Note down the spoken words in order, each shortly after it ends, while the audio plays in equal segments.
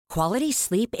Quality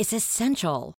sleep is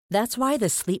essential. That's why the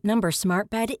Sleep Number Smart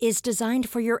Bed is designed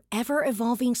for your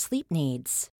ever-evolving sleep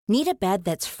needs. Need a bed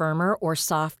that's firmer or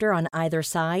softer on either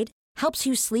side? Helps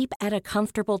you sleep at a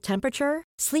comfortable temperature?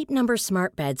 Sleep Number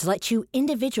Smart Beds let you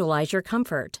individualize your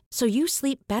comfort, so you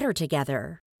sleep better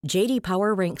together. J.D.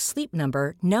 Power ranks Sleep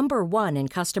Number number 1 in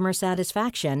customer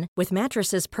satisfaction with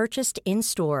mattresses purchased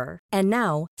in-store. And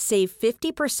now, save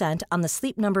 50% on the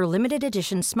Sleep Number Limited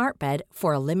Edition Smart Bed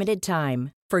for a limited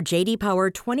time. For J.D. Power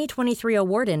 2023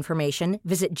 award information,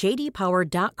 visit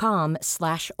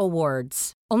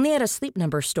jdpower.com/awards. Only at a Sleep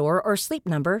Number store or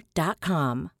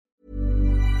sleepnumber.com.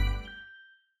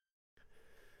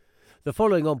 The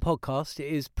following on podcast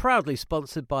is proudly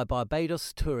sponsored by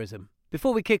Barbados Tourism.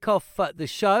 Before we kick off the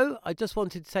show, I just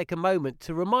wanted to take a moment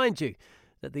to remind you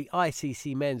that the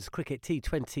ICC Men's Cricket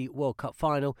T20 World Cup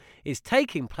Final is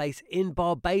taking place in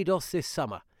Barbados this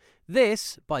summer.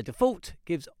 This, by default,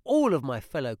 gives all of my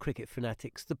fellow cricket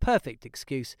fanatics the perfect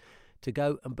excuse to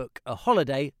go and book a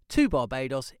holiday to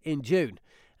Barbados in June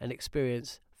and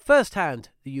experience firsthand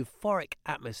the euphoric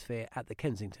atmosphere at the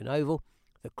Kensington Oval,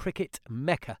 the cricket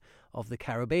mecca of the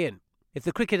Caribbean. If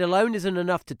the cricket alone isn't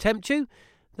enough to tempt you,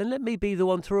 then let me be the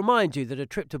one to remind you that a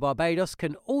trip to Barbados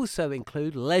can also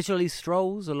include leisurely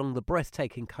strolls along the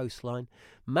breathtaking coastline,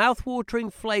 mouth-watering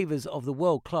flavours of the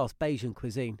world-class Bajan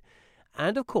cuisine,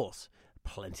 and, of course,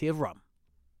 plenty of rum.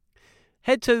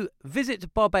 Head to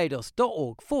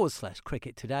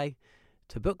visitbarbados.org/cricket today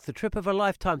to book the trip of a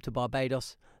lifetime to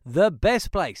Barbados, the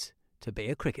best place to be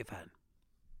a cricket fan.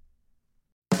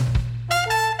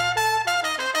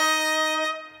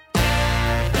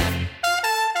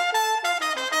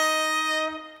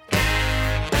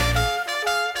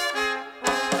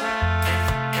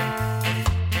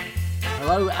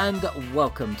 Hello and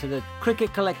welcome to the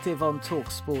Cricket Collective on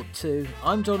TalkSport 2.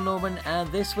 I'm John Norman, and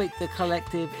this week the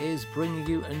Collective is bringing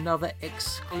you another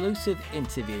exclusive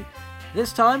interview.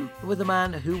 This time with a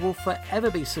man who will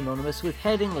forever be synonymous with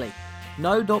Headingley.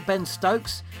 No, not Ben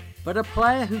Stokes, but a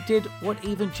player who did what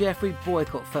even Geoffrey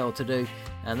Boycott failed to do,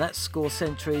 and that's score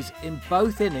centuries in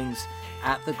both innings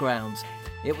at the grounds.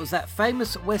 It was that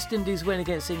famous West Indies win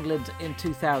against England in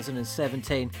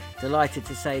 2017. Delighted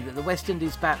to say that the West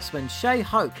Indies batsman Shai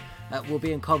Hope will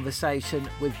be in conversation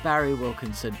with Barry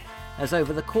Wilkinson, as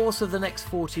over the course of the next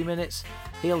 40 minutes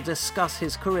he'll discuss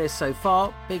his career so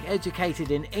far, being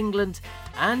educated in England,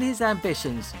 and his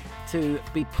ambitions to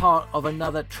be part of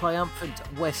another triumphant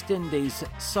West Indies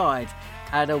side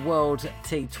at a World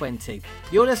T20.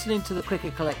 You're listening to the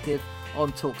Cricket Collective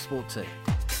on TalkSport 2.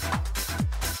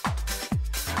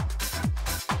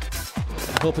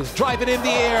 Hope is driving in the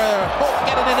air. Hope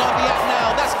getting in on the act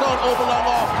now. That's gone over long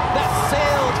off. That's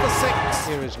sailed for 6.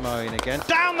 Here is Moeen again.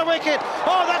 Down the wicket.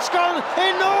 Oh, that's gone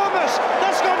enormous.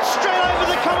 That's gone straight over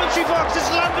the commentary box. It's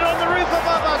landed on the roof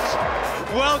above us.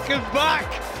 Welcome back.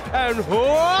 And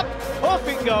whoop, off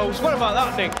it goes. What about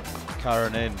that, Nick?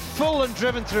 Curran in. Full and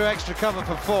driven through extra cover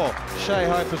for 4. Shai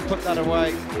Hope has put that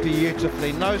away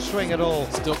beautifully. No swing at all.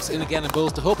 Stokes in again and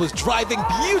bowls to Hope, who's driving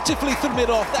beautifully through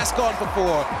mid-off. That's gone for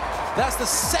 4. That's the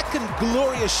second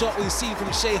glorious shot we've seen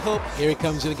from Shai Hope. Here he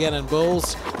comes in again and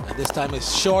bowls. And this time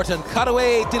it's short and cut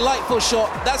away. Delightful shot.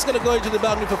 That's going to go into the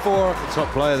boundary for 4. The top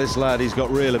player, this lad, he's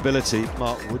got real ability.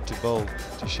 Mark Wood to bowl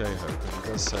to Shai Hope. And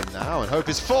he does so now. And Hope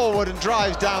is forward and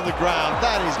drives down the ground.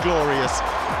 That is glorious.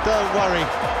 Don't worry.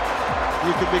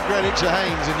 You could be Greenwich or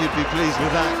Haynes and you'd be pleased with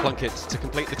that. Plunkett to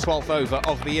complete the 12th over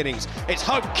of the innings. It's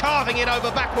Hope carving it over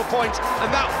backward point,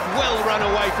 and that will run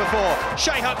away for 4.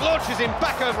 Shai Hope launches him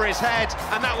back over his head,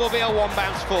 and that will be a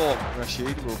 1-bounce 4.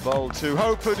 Rashid will bowl to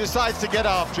Hope, who decides to get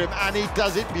after him, and he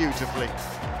does it beautifully.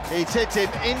 He's hit him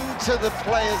into the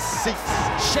players' seats.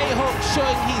 Shai Hope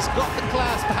showing he's got the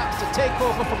class perhaps to take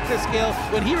over from Chris Gayle.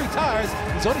 When he retires,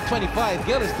 he's only 25.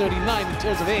 Gayle is 39 in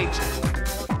terms of age.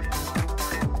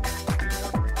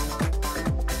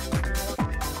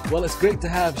 Well, it's great to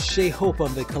have Shai Hope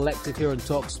on the Collective here on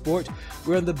TalkSport.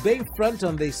 We're on the bayfront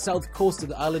on the south coast of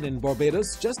the island in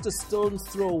Barbados, just a stone's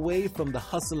throw away from the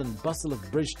hustle and bustle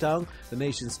of Bridgetown, the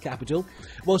nation's capital.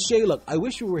 Well, Shai, look, I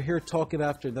wish we were here talking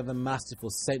after another masterful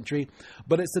century,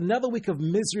 but it's another week of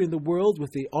misery in the world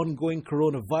with the ongoing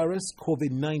coronavirus,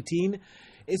 COVID-19.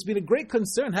 It's been a great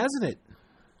concern, hasn't it?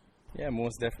 Yeah,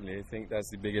 most definitely. I think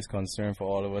that's the biggest concern for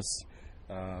all of us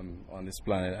on this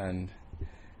planet. And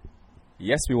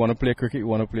yes, we want to play cricket, we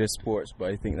want to play sports, but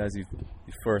I think that's the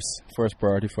first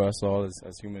priority for us all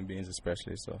as human beings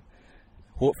especially. So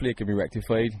hopefully it can be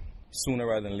rectified sooner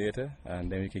rather than later,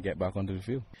 and then we can get back onto the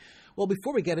field. Well,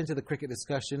 before we get into the cricket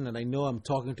discussion, and I know I'm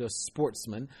talking to a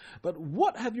sportsman, but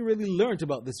what have you really learned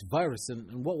about this virus,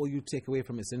 and what will you take away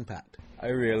from its impact? I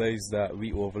realize that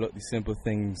we overlook the simple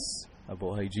things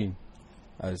about hygiene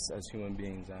as human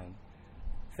beings, and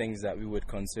things that we would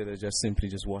consider just simply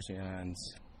just washing your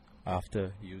hands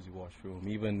after you use the washroom,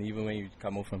 even when you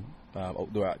come out from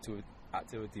outdoor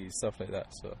activities, stuff like that.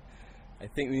 So I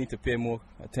think we need to pay more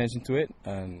attention to it,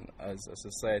 and as a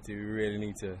society we really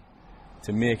need to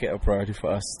make it a priority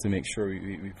for us to make sure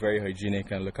we're very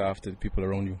hygienic and look after the people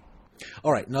around you.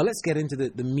 All right, now let's get into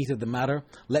the meat of the matter.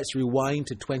 Let's rewind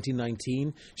to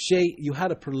 2019. Shay, you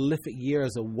had a prolific year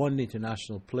as a one-day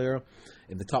international player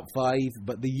in the top 5,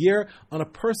 but the year, on a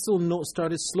personal note,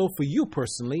 started slow for you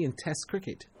personally in Test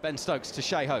cricket. Ben Stokes to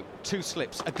Shai Hope. 2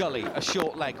 slips, a gully, a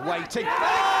short leg, waiting.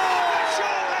 Oh, a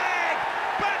short leg!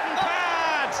 Bat and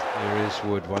pad! Here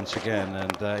is Wood once again,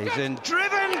 and he's in.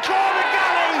 Driven corner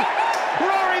gully!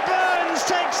 Rory Burns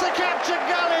takes the capture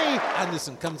gully!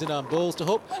 Anderson comes in on bowls to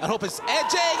Hope, and Hope is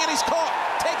edging, and he's caught,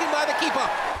 taken by the keeper.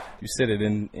 You said it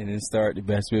in start the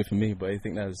best way for me, but I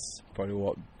think that's probably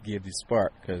what gave the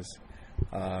spark, because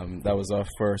that was our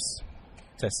first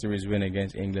Test series win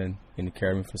against England in the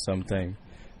Caribbean for some time,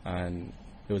 and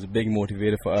it was a big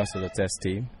motivator for us as a Test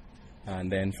team.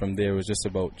 And then from there it was just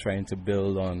about trying to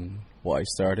build on what I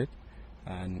started.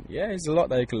 And yeah, it's a lot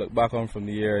that I can look back on from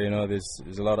the year. You know,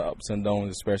 there's a lot of ups and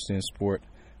downs, especially in sport.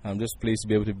 I'm just pleased to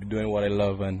be able to be doing what I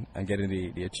love and getting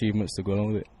the achievements to go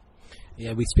along with it.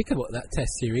 Yeah, we speak about that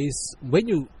Test series. When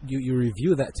you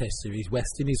review that Test series,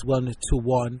 West Indies won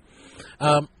 2-1.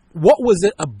 What was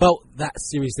it about that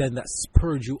series then that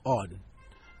spurred you on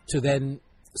to then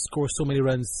score so many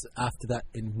runs after that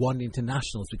in one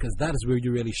internationals? Because that is where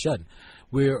you really shone,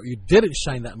 where you didn't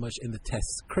shine that much in the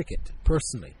Test cricket,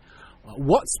 personally.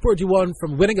 What spurred you on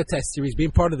from winning a Test series,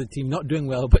 being part of the team, not doing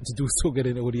well, but to do so good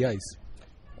in ODIs?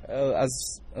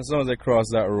 As long as I cross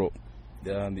that rope,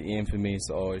 the aim for me is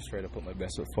to always try to put my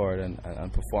best foot forward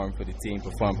and perform for the team,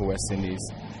 perform for West Indies.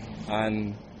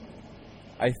 And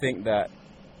I think that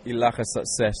the lack of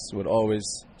success would always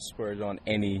spur on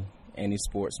any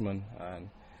sportsman. And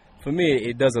for me,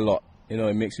 it does a lot. You know,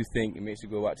 it makes you think, it makes you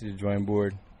go back to the drawing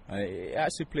board. And it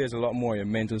actually plays a lot more your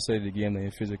mental side of the game than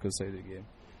your physical side of the game.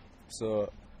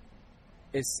 So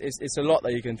it's a lot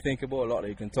that you can think about, a lot that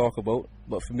you can talk about.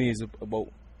 But for me, it's about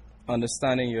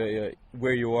understanding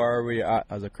where you are, where you're at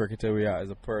as a cricketer, where you're at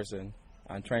as a person,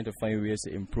 and trying to find ways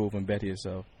to improve and better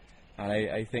yourself. And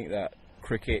I think that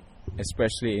cricket,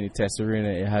 especially in the Test arena,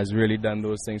 it has really done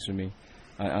those things for me.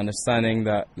 And understanding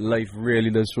that life really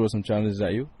does throw some challenges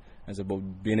at you. It's about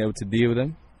being able to deal with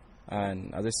them.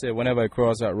 And as I said, whenever I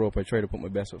cross that rope, I try to put my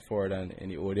best foot forward. And in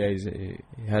the ODIs, it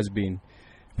has been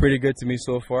pretty good to me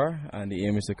so far, and the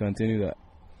aim is to continue that.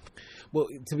 Well,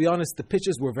 to be honest, the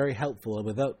pitches were very helpful, and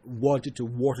without wanting to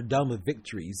water down the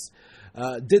victories,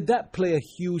 did that play a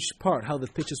huge part, how the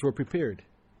pitches were prepared?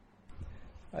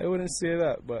 I wouldn't say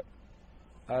that, but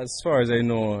as far as I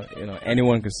know,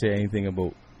 anyone can say anything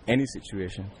about any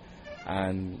situation,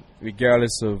 and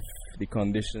regardless of the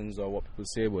conditions or what people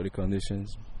say about the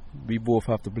conditions, we both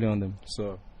have to play on them.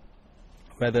 So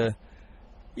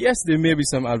yes, there may be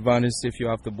some advantage if you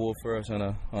have to bowl first on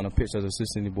a pitch as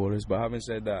assisting the bowlers, but having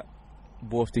said that,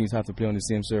 both teams have to play on the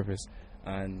same surface,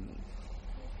 and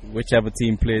whichever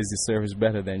team plays the surface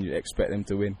better, then you expect them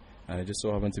to win. And it just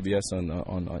so happened to be us in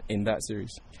that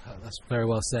series. That's very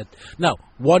well said. Now,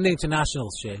 one day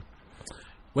internationals, Shay.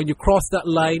 When you cross that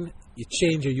line, you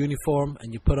change your uniform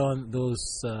and you put on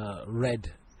those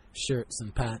red shirts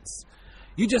and pants.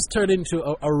 You just turn into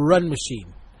a run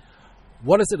machine.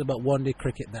 What is it about one-day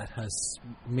cricket that has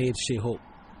made Shai Hope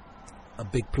a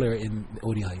big player in the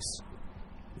ODIs?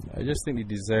 I just think the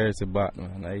desire to bat,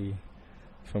 man.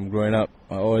 From growing up,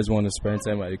 I always wanted to spend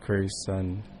time at the crease,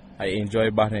 and I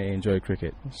enjoy batting, I enjoy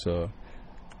cricket. So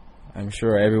I'm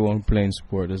sure everyone playing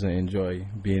sport doesn't enjoy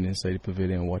being inside the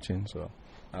pavilion watching. So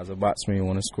as a batsman, you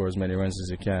want to score as many runs as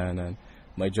you can, and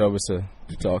my job is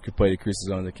to occupy the crease as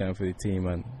long as I can for the team.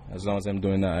 And as long as I'm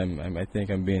doing that, I think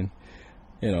I'm being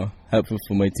helpful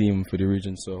for my team, for the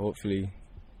region. So hopefully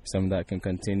some of that can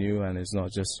continue, and it's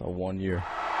not just a 1 year.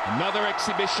 Another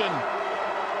exhibition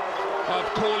of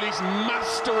Kohli's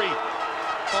mastery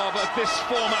of this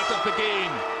format of the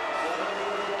game.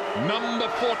 Number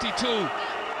 42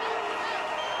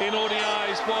 in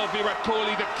ODIs for Virat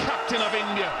Kohli, the captain of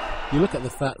India. You look at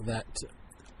the fact that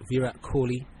Virat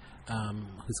Kohli,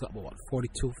 who's got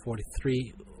 42,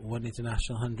 43 one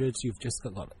international hundreds, you've just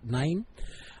got 9,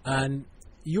 and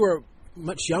you are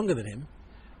much younger than him.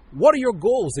 What are your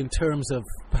goals in terms of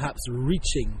perhaps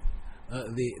reaching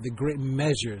the great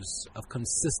measures of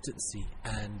consistency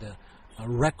and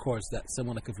records that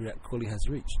someone like Virat Kohli has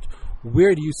reached.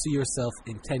 Where do you see yourself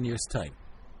in 10 years' time?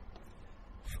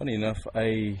 Funny enough,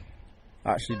 I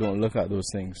actually don't look at those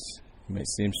things. It may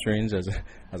seem strange as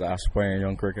an aspiring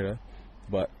young cricketer,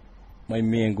 but my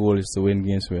main goal is to win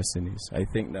games for West Indies. I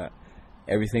think that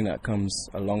everything that comes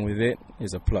along with it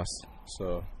is a plus.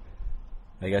 So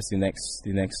I guess the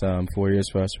next 4 years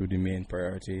for us will be the main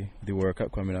priority, the World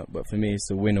Cup coming up. But for me, it's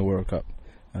to win a World Cup,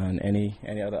 and any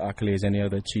other accolades, any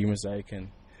other achievements I can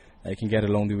get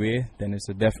along the way, then it's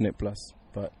a definite plus.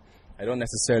 But I don't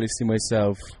necessarily see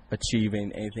myself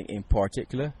achieving anything in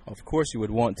particular. Of course, you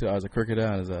would want to as a cricketer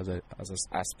and as an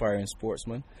aspiring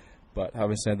sportsman. But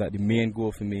having said that, the main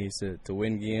goal for me is to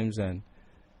win games and,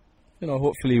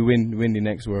 hopefully win the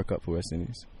next World Cup for West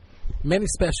Indies. Many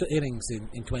special innings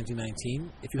in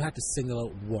 2019. If you had to single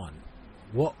out one,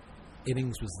 what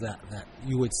innings was that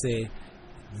you would say,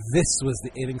 this was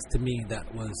the innings to me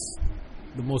that was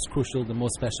the most crucial, the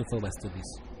most special for West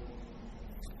Indies?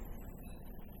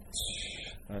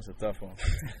 That's a tough one.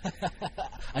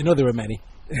 I know there were many.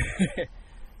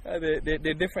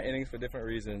 They're different innings for different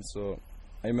reasons. So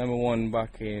I remember one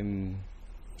back in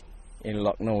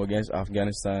Lucknow against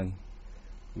Afghanistan,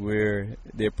 where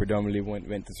they predominantly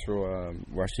went to throw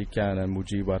Rashid Khan and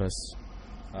Mujib at us.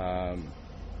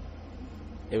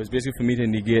 It was basically for me to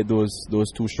negate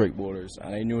those two strike bowlers,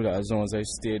 and I knew that as long as I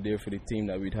stayed there for the team,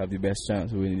 that we'd have the best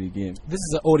chance of winning the game. This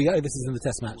is an ODI. This is in the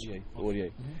Test match. ODI.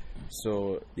 Mm-hmm.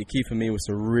 So the key for me was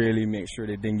to really make sure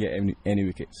they didn't get any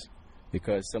wickets,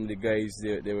 because some of the guys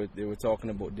they were talking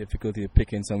about difficulty of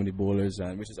picking some of the bowlers,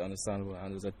 and which is understandable.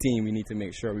 And as a team, we need to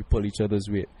make sure we pull each other's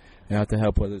weight and have to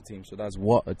help other teams. So that's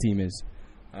what a team is,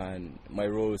 and my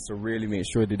role is to really make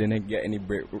sure they didn't get any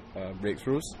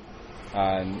breakthroughs.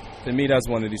 And to me, that's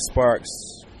one of the sparks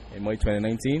in my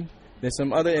 2019. There's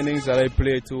some other innings that I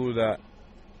played too that,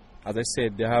 as I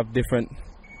said, they have different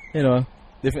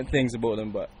things about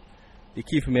them. But the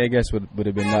key for me, I guess, would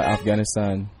have been that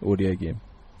Afghanistan ODI game.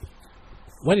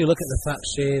 When you look at the fact,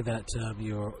 Shay, that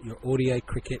your ODI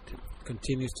cricket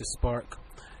continues to spark,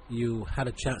 you had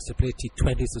a chance to play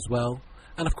T20s as well,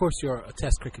 and of course you're a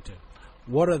Test cricketer.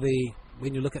 What are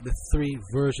when you look at the three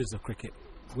versions of cricket,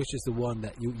 which is the one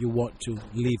that you want to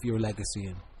leave your legacy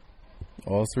in?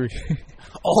 All three.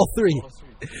 All three.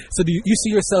 So do you see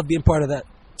yourself being part of that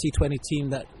T20 team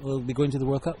that will be going to the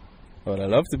World Cup? Well, I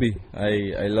love to be.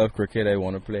 I love cricket. I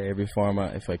want to play every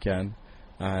format if I can.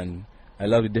 And I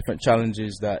love the different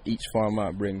challenges that each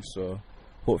format brings. So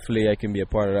hopefully I can be a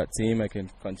part of that team. I can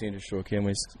continue to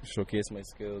showcase my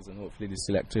skills, and hopefully the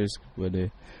selectors would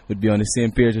be on the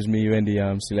same page as me when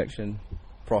the selection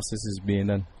process is being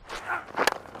done.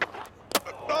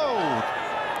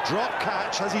 Drop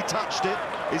catch. Has he touched it?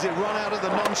 Is it run out at the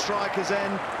non-striker's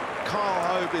end?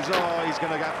 Kyle Hope is, he's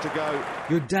going to have to go.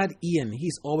 Your dad, Ian,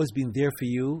 he's always been there for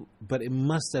you, but it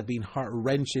must have been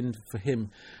heart-wrenching for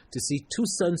him to see two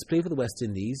sons play for the West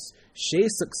Indies. Shay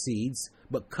succeeds,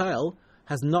 but Kyle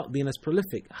has not been as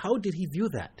prolific. How did he view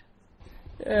that?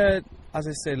 As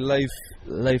I said,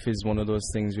 life is one of those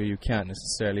things where you can't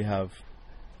necessarily have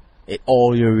it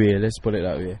all your way, let's put it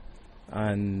that way.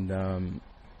 And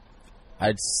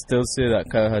I'd still say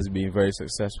that Kyle has been very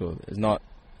successful. It's not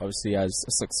obviously as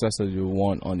successful as you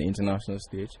want on the international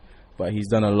stage, but he's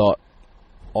done a lot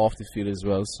off the field as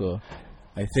well. So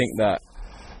I think that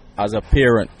as a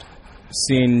parent,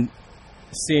 seeing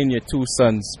your two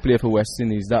sons play for West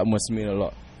Indies, that must mean a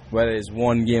lot. Whether it's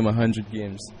one game, 100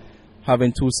 games,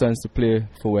 having two sons to play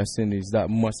for West Indies, that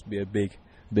must be a big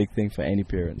thing for any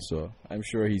parent. So I'm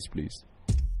sure he's pleased.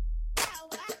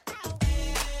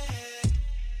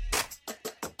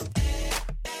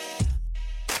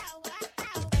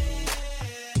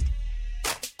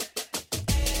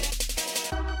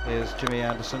 Here's Jimmy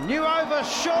Anderson. New over,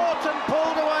 short and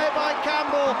pulled away by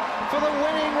Campbell for the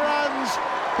winning runs.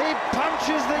 He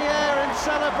punches the air in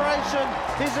celebration.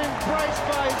 He's embraced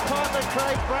by his partner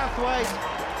Craig Brathwaite.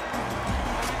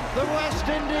 The West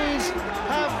Indies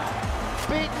have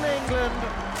beaten England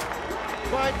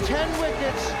by 10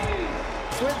 wickets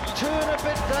with 2 and a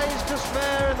bit days to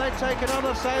spare, and they take an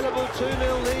unassailable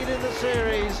 2-0 lead in the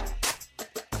series.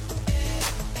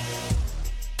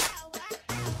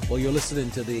 Well, you're listening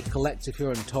to The Collective here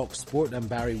on Talk Sport. I'm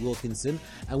Barry Wilkinson,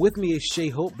 and with me is Shay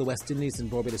Hope, the West Indies and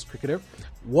Barbados cricketer.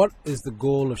 What is the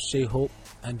goal of Shay Hope,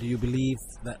 and do you believe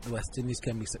that the West Indies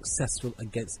can be successful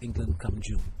against England come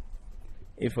June?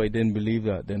 If I didn't believe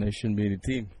that, then I shouldn't be in the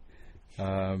team.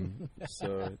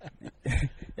 So,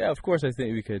 yeah, of course I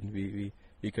think we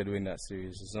could win that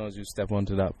series. As long as you step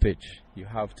onto that pitch, you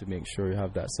have to make sure you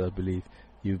have that self-belief.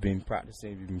 you've been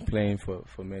practicing, you've been playing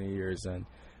for many years, and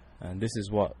this is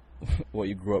what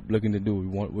you grew up looking to do.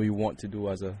 What you want to do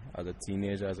as a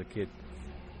teenager, as a kid.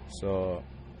 So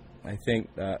I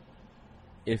think that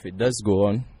if it does go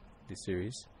on, the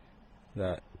series,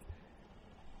 that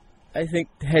I think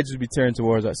heads will be turned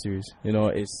towards that series. You know,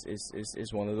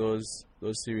 it's one of those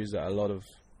series that a lot of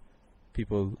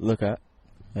people look at.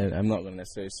 And I'm not going to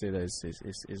necessarily say that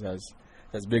it's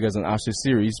as big as an Ashes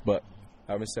series, but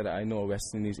having said that, I know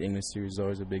West Indies English series is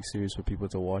always a big series for people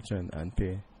to watch and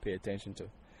pay attention to.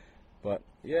 But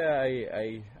yeah,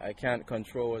 I can't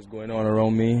control what's going on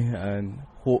around me, and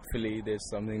hopefully there's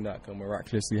something that can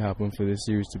miraculously happen for this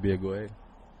series to be a go-ahead.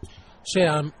 Shay,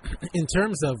 in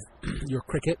terms of your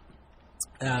cricket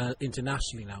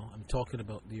internationally now, I'm talking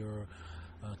about your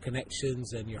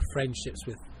connections and your friendships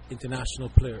with international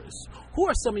players. Who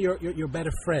are some of your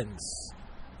better friends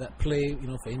that play,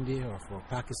 for India or for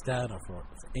Pakistan or for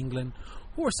England?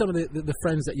 Who are some of the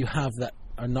friends that you have that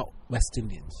are not West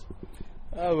Indians?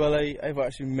 Well, I've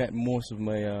actually met most of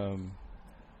my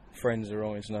friends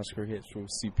around international cricket through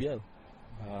CPL.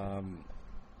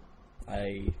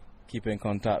 I keep in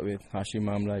contact with Hashim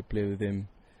Amla. I played with him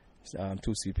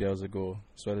 2 CPLs ago,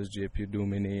 as well as JP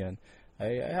Dumini, and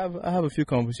I have a few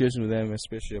conversations with them,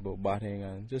 especially about batting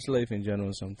and just life in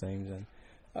general sometimes. And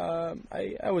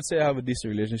I would say I have a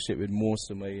decent relationship with most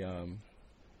of my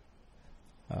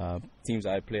teams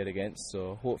I played against.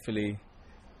 So hopefully,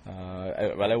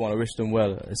 I want to wish them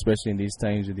well, especially in these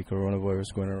times with the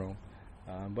coronavirus going around.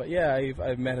 But yeah,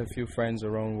 I've met a few friends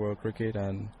around world cricket,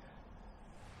 and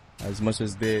as much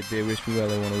as they wish me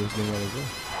well, I want to wish them well as well.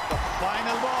 The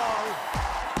final ball.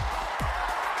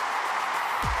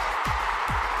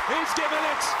 He's given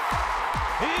it.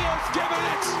 He has given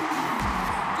it.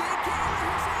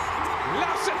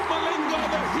 Lasith Malinga,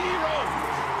 the hero.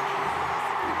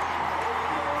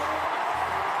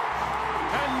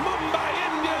 And Mumbai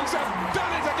Indians have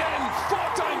done it again.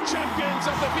 4-time champions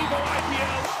of the Vivo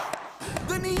IPL.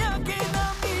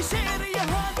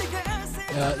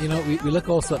 We look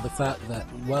also at the fact that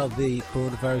while the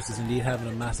coronavirus is indeed having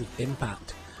a massive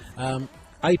impact,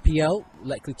 IPL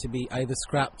likely to be either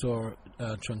scrapped or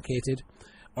truncated.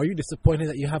 Are you disappointed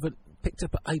that you haven't picked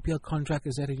up an IPL contract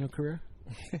as yet in your career?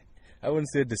 I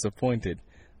wouldn't say disappointed.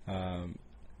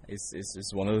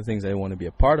 It's one of the things I want to be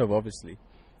a part of, obviously.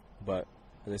 But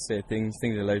as I say, things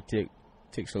in life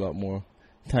takes a lot more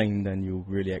time than you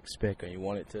really expect and you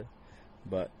want it to.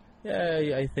 But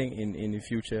yeah, I think in the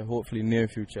future, hopefully near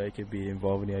future, I could be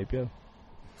involved in the IPL.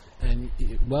 And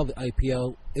while the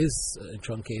IPL is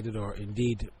truncated or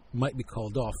indeed might be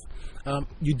called off,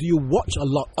 do you watch a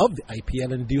lot of the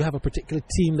IPL, and do you have a particular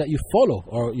team that you follow,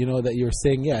 or that you're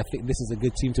saying, yeah, I think this is a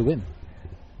good team to win?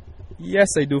 Yes,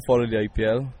 I do follow the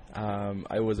IPL.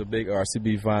 I was a big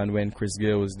RCB fan when Chris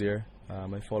Gayle was there.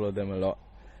 I followed them a lot.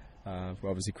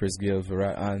 Obviously, Chris Gayle,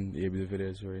 Virat, and AB de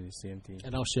Villiers were in the same team.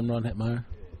 And now Shimron Hetmyer.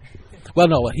 Well,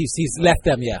 no, he's left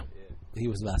them. Yeah, he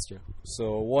was last year.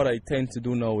 So what I tend to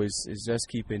do now is just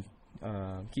keep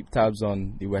tabs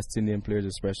on the West Indian players,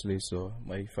 especially. So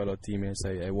my fellow teammates,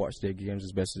 I watch their games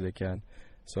as best as I can.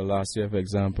 So last year, for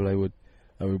example, I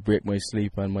would break my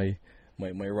sleep and my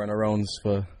runarounds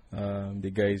for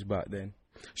the guys back then.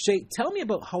 Shay, tell me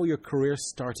about how your career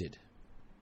started.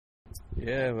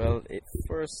 Yeah, well, it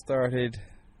first started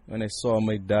when I saw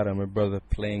my dad and my brother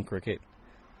playing cricket.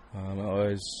 I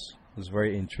always was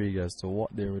very intrigued as to what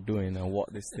they were doing and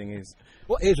what this thing is.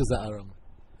 What age was that around?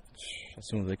 As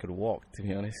soon as I could walk, to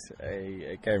be honest.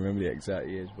 I can't remember the exact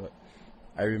age, but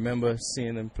I remember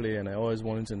seeing them play, and I always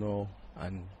wanted to know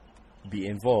and be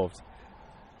involved.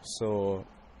 So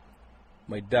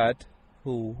my dad,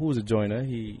 who was a joiner,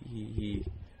 he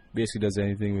basically does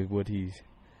anything with what he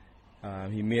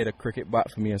made a cricket bat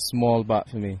for me, a small bat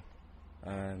for me,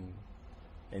 and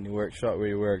in the workshop where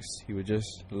he works, he would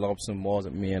just lob some balls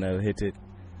at me and I'll hit it.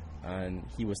 And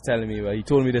he was telling me, well, he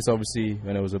told me this obviously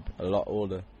when I was a lot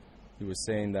older. He was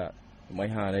saying that my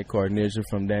hand-eye coordination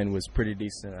from then was pretty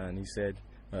decent, and he said,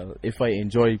 well, if I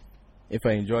enjoy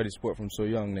the sport from so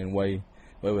young, then why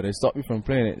would I stop me from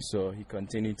playing it? So he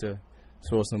continued to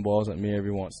throw some balls at me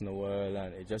every once in a while,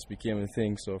 and it just became a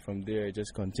thing. So from there, I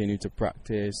just continued to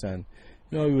practice, and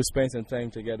we would spend some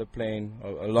time together playing,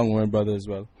 along with my brother as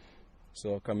well.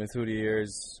 So coming through the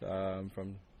years,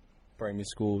 from primary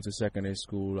school to secondary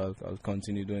school, I'll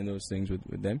continue doing those things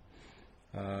with them.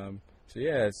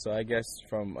 So I guess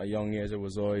from a young age I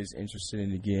was always interested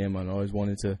in the game and always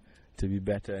wanted to be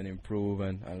better and improve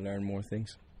and learn more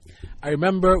things. I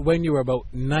remember when you were about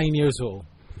 9 years old,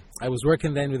 I was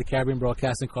working then with the Caribbean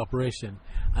Broadcasting Corporation,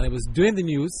 and I was doing the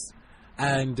news,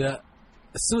 and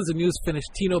as soon as the news finished,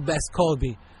 Tino Best called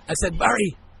me. I said,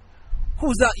 Barry,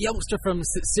 who's that youngster from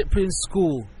Cyprian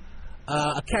School?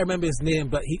 I can't remember his name,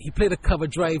 but he played a cover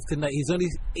drive tonight. He's only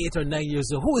 8 or 9 years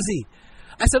old. Who is he?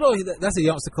 I said, oh, that's a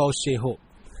youngster called Shea Hope.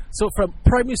 So from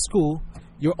primary school,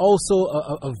 you're also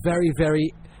a very,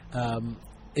 very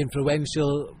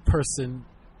influential person,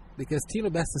 because Tino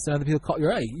Best and other people caught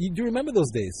your eye. Do you remember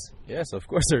those days? Yes, of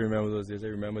course I remember those days. I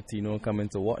remember Tino coming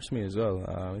to watch me as well.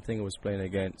 I think I was playing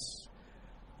against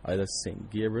either St.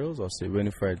 Gabriel's or St.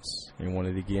 Winifred's in one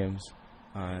of the games,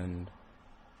 and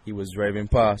he was driving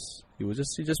past. He was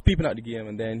just peeping at the game,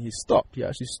 and then he stopped. He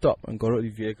actually stopped and got out of the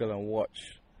vehicle and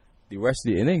watched the rest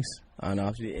of the innings. And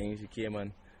after the innings, he came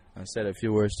and said a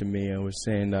few words to me and was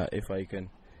saying that if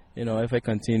I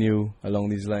continue along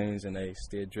these lines and I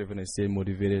stay driven and stay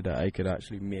motivated, that I could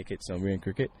actually make it somewhere in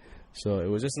cricket. So it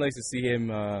was just nice to see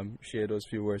him share those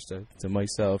few words to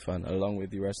myself and along with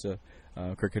the rest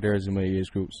of cricketers in my age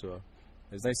group. So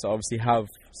it's nice to obviously have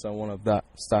someone of that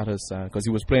status, because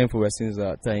he was playing for West Indies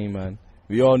at that time and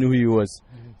we all knew who he was.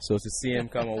 Mm-hmm. So to see him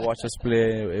come and watch us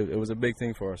play, it was a big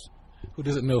thing for us. Who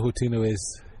doesn't know who Tino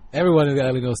is? Everyone in the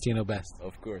island knows Tino Best.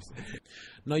 Of course.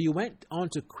 Now, you went on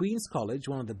to Queen's College,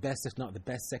 one of the best, if not the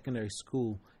best, secondary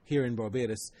school here in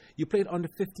Barbados. You played under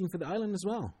 15 for the island as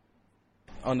well.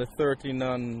 Under 13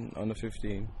 and under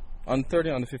 15. Under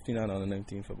 13, under 15 and under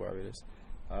 19 for Barbados.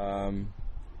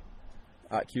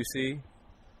 At QC,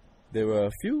 there were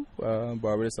a few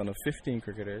Barbados under 15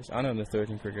 cricketers and under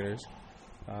 13 cricketers.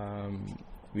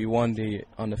 We won the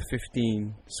under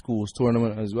 15 schools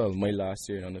tournament as well, my last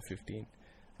year in under 15.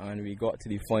 And we got to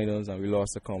the finals and we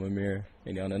lost to Commonwealth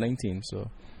in the under 19. So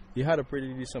we had a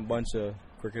pretty decent bunch of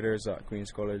cricketers at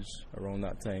Queen's College around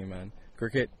that time. And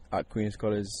cricket at Queen's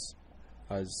College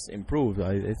has improved.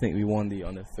 I think we won the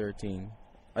under 13,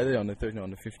 either under 13 or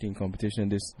under 15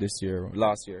 competition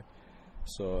last year.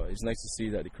 So it's nice to see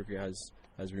that the cricket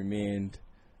has remained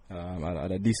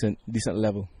at a decent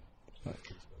level.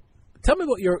 Tell me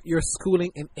about your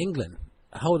schooling in England.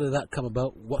 How did that come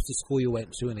about? What's the school you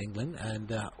went to in England, and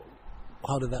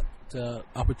how did that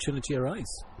opportunity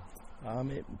arise?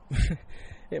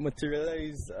 It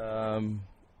materialized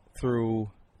through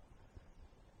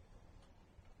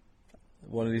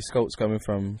one of the scouts coming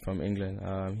from England.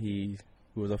 He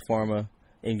was a former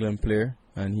England player,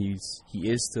 and he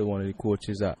is still one of the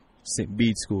coaches at St.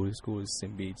 Bede's School. The school is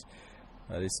St. Bede's.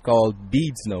 It's called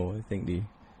Bede's now. I think the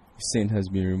St. has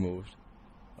been removed.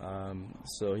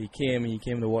 So he came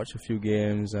to watch a few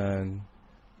games and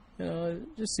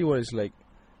just see what it's like.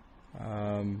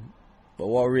 But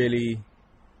what really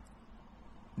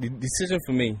the decision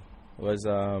for me was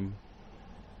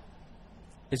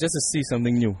it's just to see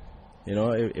something new.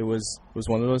 It was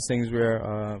one of those things where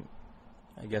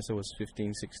I guess I was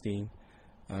 15, 16,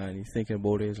 and you're thinking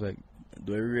about it. It's like,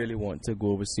 do I really want to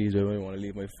go overseas? Do I really want to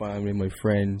leave my family, my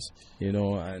friends,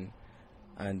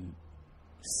 and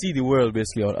see the world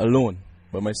basically alone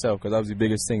by myself? Because that was the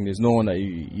biggest thing. There's no one that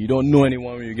you don't know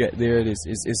anyone when you get there.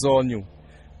 It's all new.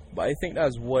 But I think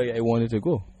that's why I wanted to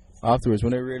go. Afterwards,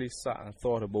 when I really sat and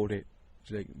thought about it,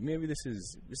 it's like, maybe this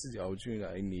is the opportunity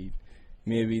that I need.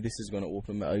 Maybe this is going to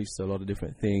open my eyes to a lot of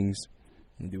different things,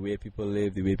 the way people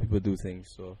live, the way people do things.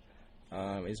 So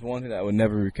it's one thing that I would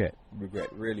never regret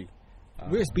really.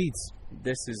 Where's Bede's?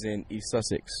 This is in East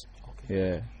Sussex. Okay.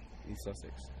 Yeah, East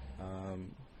Sussex.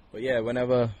 But yeah,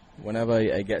 whenever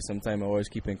I get some time, I always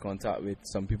keep in contact with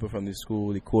some people from the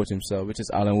school, the coach himself, which is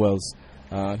Alan Wells.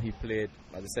 He played,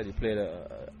 as I said,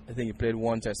 I think he played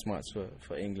one test match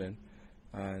for England,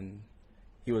 and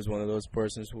he was one of those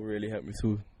persons who really helped me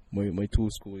through my 2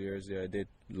 school years there. I did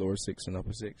lower 6 and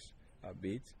upper 6 at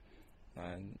Bede's,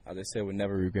 and as I said, I would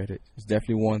never regret it. It's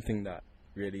definitely one thing that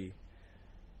really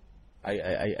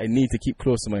I need to keep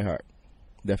close to my heart,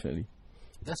 definitely.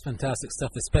 That's fantastic stuff,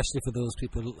 especially for those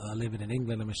people living in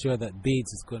England. I'm sure that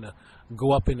Bede's is going to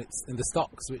go up in the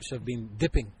stocks, which have been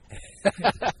dipping.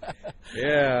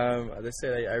 Yeah, as I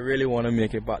said, I really want to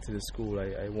make it back to the school.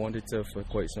 I wanted to for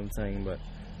quite some time, but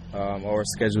our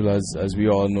schedule, as we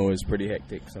all know, is pretty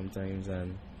hectic sometimes,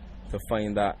 and to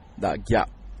find that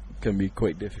gap can be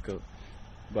quite difficult.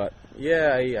 But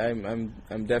yeah,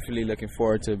 I'm definitely looking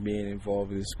forward to being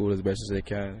involved with the school as best as I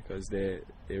can, because they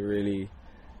really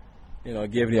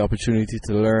gave me the opportunity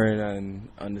to learn and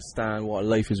understand what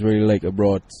life is really like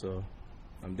abroad. So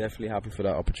I'm definitely happy for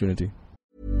that opportunity.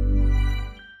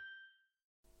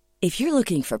 If you're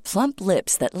looking for plump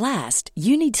lips that last,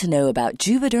 you need to know about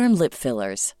Juvederm lip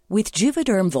fillers. With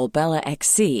Juvederm Volbella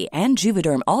XC and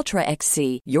Juvederm Ultra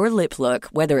XC, your lip look,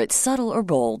 whether it's subtle or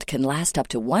bold, can last up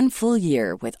to 1 full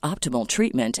year with optimal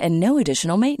treatment and no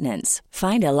additional maintenance.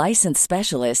 Find a licensed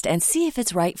specialist and see if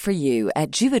it's right for you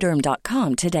at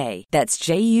Juvederm.com today. That's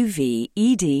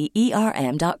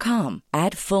JUVEDERM.com.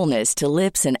 Add fullness to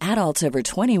lips in adults over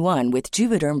 21 with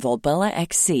Juvederm Volbella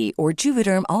XC or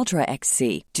Juvederm Ultra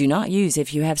XC. Do not use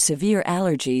if you have severe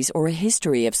allergies or a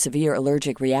history of severe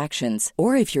allergic reactions,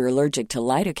 or if you're allergic to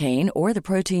lidocaine or the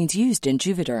proteins used in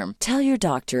Juvederm. Tell your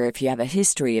doctor if you have a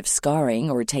history of scarring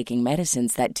or taking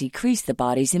medicines that decrease the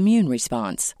body's immune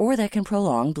response or that can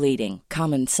prolong bleeding.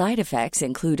 Common side effects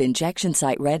include injection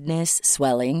site redness,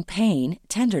 swelling, pain,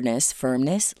 tenderness,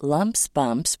 firmness, lumps,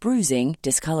 bumps, bruising,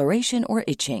 discoloration, or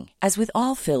itching. As with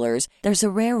all fillers, there's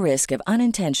a rare risk of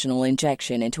unintentional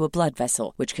injection into a blood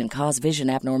vessel, which can cause vision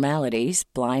abnormalities,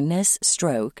 blindness,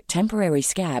 stroke, temporary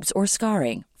scabs, or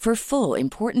scarring. For full,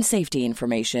 important safety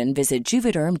information, visit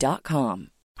Juvederm.com.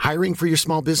 Hiring for your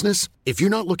small business? If you're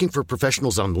not looking for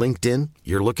professionals on LinkedIn,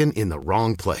 you're looking in the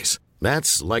wrong place.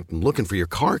 That's like looking for your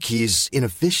car keys in a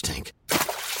fish tank.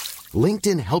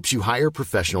 LinkedIn helps you hire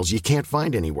professionals you can't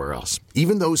find anywhere else,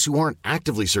 even those who aren't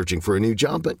actively searching for a new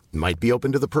job but might be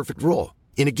open to the perfect role.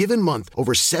 In a given month,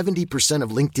 over 70%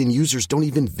 of LinkedIn users don't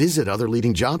even visit other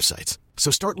leading job sites. So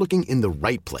start looking in the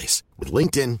right place. With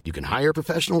LinkedIn, you can hire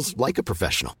professionals like a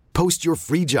professional. Post your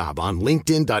free job on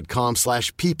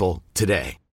linkedin.com/people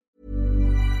today.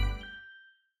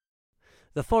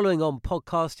 The following on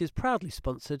podcast is proudly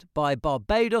sponsored by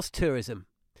Barbados Tourism.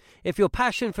 If your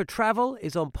passion for travel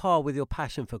is on par with your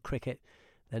passion for cricket,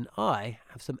 then I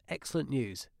have some excellent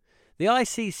news. The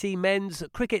ICC Men's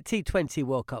Cricket T20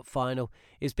 World Cup Final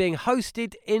is being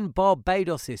hosted in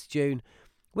Barbados this June,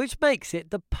 which makes it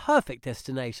the perfect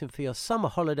destination for your summer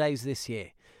holidays this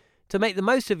year. To make the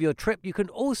most of your trip, you can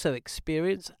also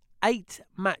experience 8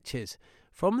 matches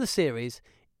from the series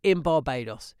in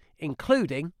Barbados,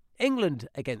 including England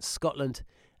against Scotland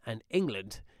and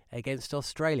England against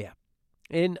Australia.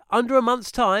 In under a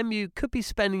month's time, you could be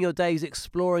spending your days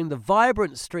exploring the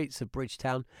vibrant streets of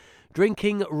Bridgetown,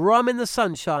 drinking rum in the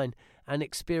sunshine and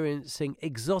experiencing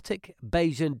exotic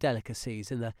Bajan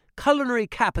delicacies. In the culinary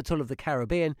capital of the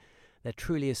Caribbean, there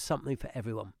truly is something for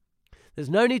everyone. There's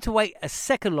no need to wait a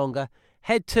second longer.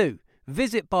 Head to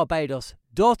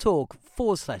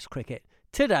visitbarbados.org/cricket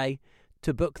today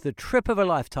to book the trip of a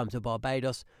lifetime to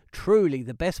Barbados, truly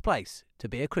the best place to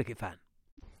be a cricket fan.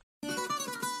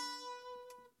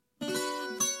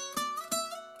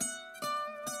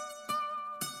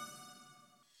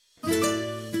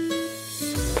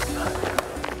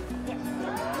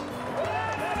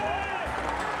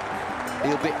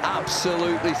 He'll be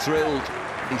absolutely thrilled.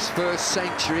 His first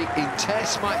century in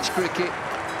Test match cricket,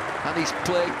 and he's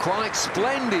played quite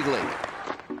splendidly.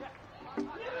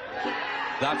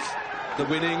 That's the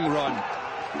winning run.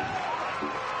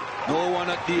 No one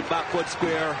at deep backward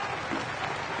square,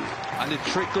 and it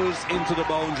trickles into the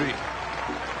boundary.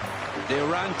 They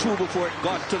ran 2 before it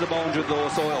got to the boundary though,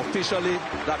 so officially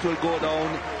that will go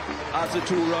down as the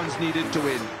 2 runs needed to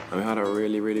win. We had a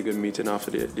really good meeting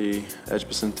after the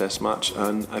Edgbaston Test match,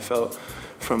 and I felt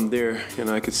from there,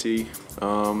 I could see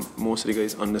most of the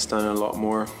guys understanding a lot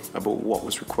more about what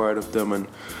was required of them and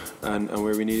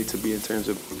where we needed to be in terms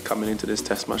of coming into this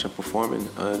Test match and performing.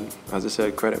 And as I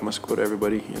said, credit must go to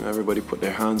everybody. Everybody put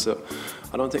their hands up.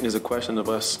 I don't think there's a question of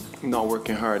us not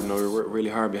working hard. We work really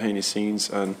hard behind the scenes,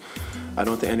 and I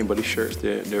don't think anybody shirks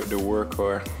their work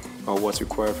or what's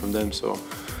required from them. So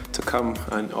to come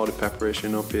and all the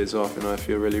preparation pays off, I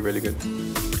feel really good.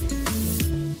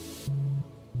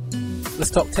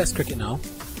 Let's talk Test cricket now.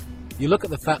 You look at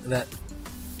the fact that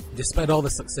despite all the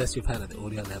success you've had at the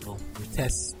ODI level, your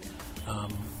Test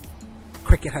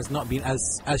cricket has not been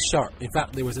as sharp. In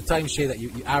fact, there was a time, Shay, that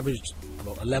you averaged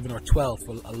about 11 or 12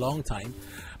 for a long time.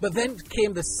 But then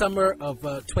came the summer of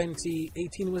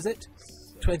 2018, was it?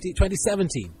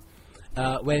 2017,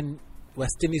 when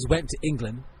West Indies went to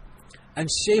England, and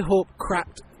Shai Hope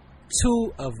cracked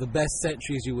 2 of the best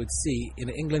centuries you would see in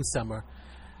an England summer,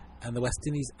 and the West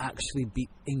Indies actually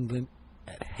beat England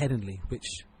at Headingley,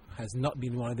 which has not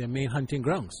been one of their main hunting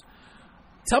grounds.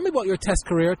 Tell me about your Test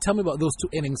career. Tell me about those 2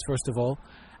 innings, first of all,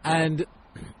 and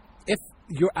if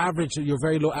your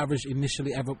very low average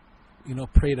initially ever,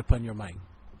 preyed upon your mind.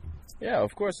 Yeah,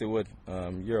 of course it would.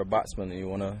 You're a batsman and you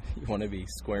wanna be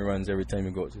scoring runs every time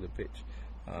you go to the pitch.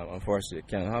 Unfortunately, it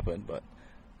can't happen, but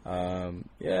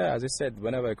as I said,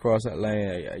 whenever I cross that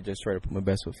line, I just try to put my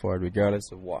best foot forward,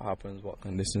 regardless of what happens, what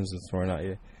conditions is thrown at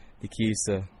you. The key is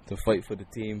to fight for the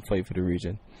team, fight for the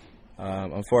region.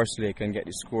 Unfortunately, I can get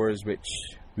the scores which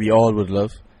we all would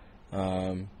love.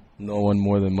 no one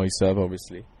more than myself,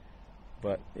 obviously.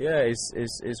 But yeah,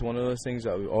 it's one of those things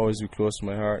that will always be close to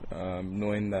my heart,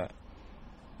 knowing that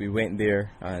we went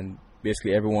there and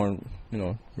basically everyone,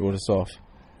 wrote us off.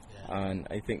 And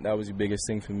I think that was the biggest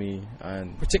thing for me.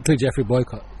 And particularly Jeffrey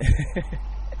Boycott.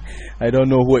 I don't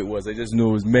know who it was. I just know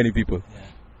it was many people. Yeah.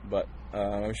 But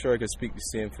I'm sure I could speak the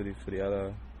same for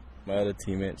my other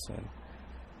teammates. And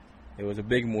it was a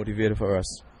big motivator for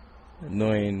us,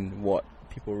 knowing what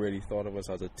people really thought of us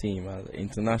as a team, as an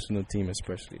international team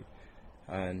especially.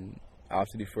 And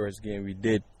after the first game, we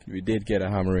did get a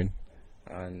hammering,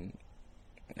 and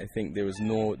I think there was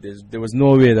no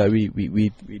way that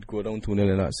we'd go down 2-0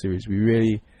 in that series. We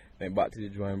really went back to the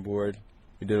drawing board.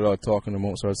 We did a lot of talking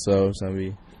amongst ourselves, and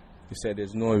we said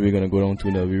there's no way we're going to go down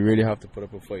 2-0. We really have to put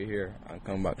up a fight here and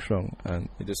come back strong. And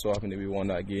it just so happened that we won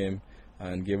that game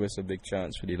and gave us a big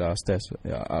chance for the last test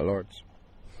at Lord's.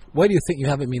 Why do you think you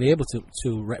haven't been able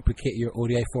to replicate your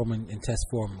ODI form in test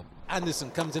form?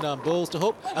 Anderson comes in on balls to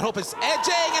Hope, and Hope is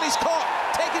edging, and he's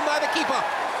caught, taken by the keeper.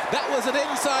 That was an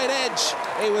inside edge.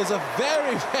 It was a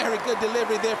very, very good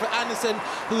delivery there for Anderson,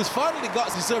 who's finally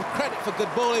got deserved credit for good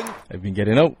bowling. I've been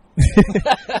getting out.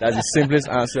 That's the simplest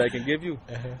answer I can give you.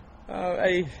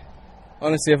 I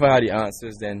honestly, if I had the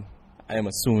answers, then I am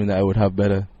assuming that I would have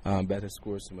better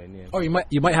scores to my name. Or you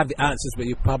might have the answers, but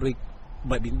you probably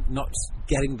might be not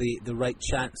getting the right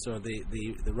chance or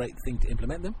the right thing to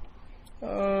implement them.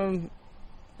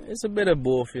 It's a bit of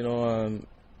both,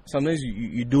 Sometimes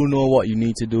you do know what you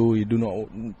need to do, you do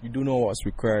know what's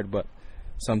required, but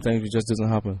sometimes it just doesn't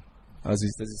happen. That's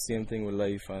the same thing with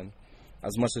life, and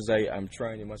as much as I'm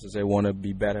trying, as much as I want to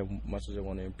be better, as much as I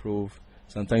want to improve,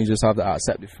 sometimes you just have to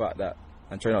accept the fact that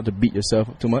and try not to beat yourself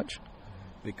up too much,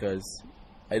 because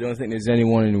I don't think there's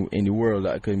anyone in the world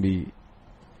that can be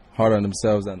harder on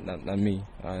themselves than me.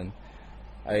 And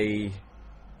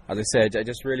as I said, I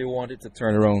just really wanted to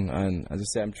turn around, and as I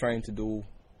said, I'm trying to do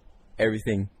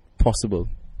everything possible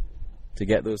to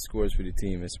get those scores for the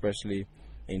team, especially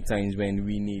in times when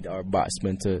we need our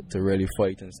batsmen to really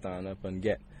fight and stand up and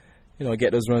get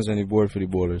those runs on the board for the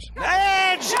bowlers.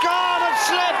 Edge gone and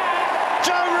slip.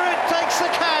 Joe Root takes the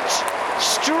catch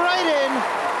straight in.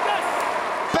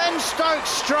 Ben Stokes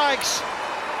strikes,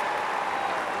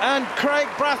 and Craig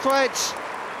Brathwaite's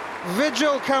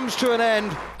vigil comes to an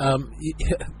end.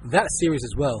 That series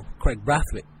as well, Craig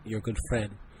Brathwaite, your good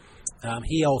friend,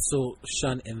 he also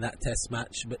shone in that test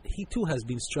match, but he too has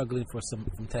been struggling for some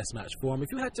test match form.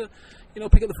 If you had to,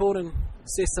 pick up the phone and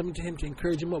say something to him to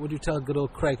encourage him, what would you tell good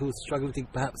old Craig, who's struggling to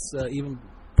perhaps even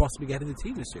possibly get in the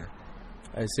team this year?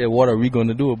 I say, what are we going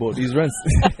to do about these runs?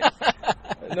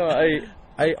 No,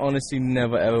 I honestly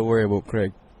never ever worry about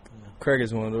Craig. Craig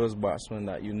is one of those batsmen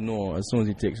that as soon as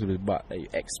he takes with his bat, that you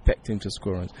expect him to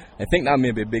score runs. I think that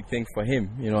may be a big thing for him,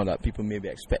 that people may be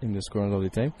expecting him to score runs all the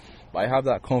time. But I have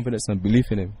that confidence and belief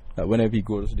in him that whenever he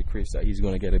goes to the crease, that he's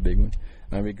going to get a big one.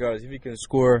 And regardless, if he can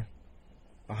score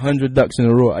 100 ducks in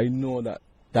a row, I know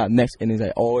that next innings,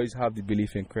 I always have the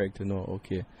belief in Craig to know,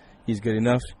 okay, he's good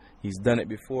enough, he's done it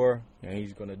before, and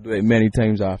he's going to do it many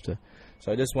times after.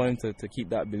 So I just want him to keep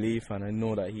that belief, and I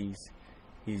know that he's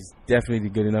definitely a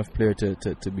good enough player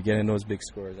to be getting those big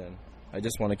scores, and I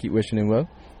just want to keep wishing him well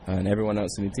and everyone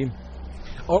else in the team.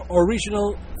 Our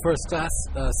regional first class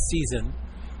season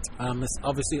is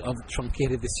obviously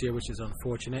truncated this year, which is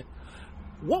unfortunate.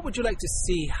 What would you like to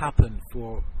see happen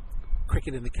for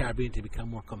cricket in the Caribbean to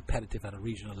become more competitive at a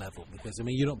regional level? Because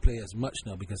you don't play as much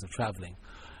now because of travelling,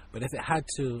 but if it had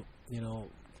to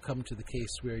come to the case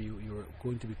where you're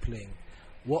going to be playing,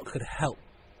 what could help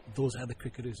those other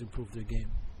cricketers improve their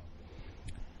game?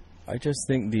 I just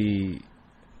think the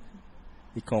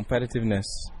competitiveness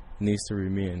needs to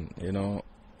remain. I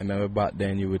remember back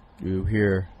then you would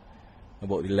hear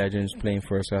about the legends playing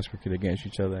first class cricket against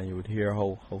each other, and you would hear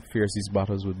how fierce these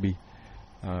battles would be.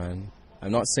 And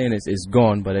I'm not saying it's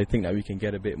gone, but I think that we can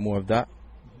get a bit more of that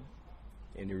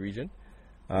in the region.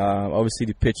 Obviously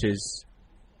the pitches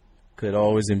could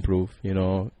always improve,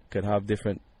 could have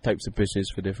different types of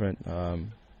pitches for different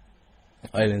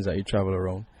islands that you travel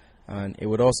around, and it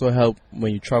would also help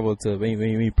when you travel when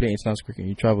you play international cricket and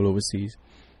you travel overseas,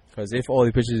 because if all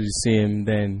the pitches are the same,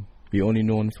 then we're only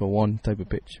known for one type of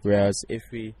pitch, whereas if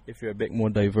you're a bit more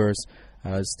diverse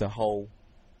as to how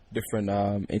different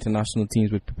international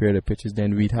teams would prepare their pitches,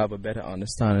 then we'd have a better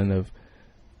understanding of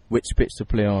which pitch to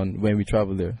play on when we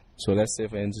travel there. So let's say,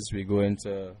 for instance, we go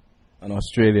into an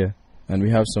Australia and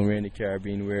we have somewhere in the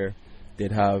Caribbean where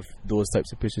they'd have those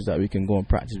types of pitches that we can go and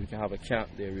practice. We can have a camp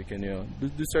there. We can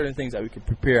do certain things that we can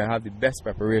prepare and have the best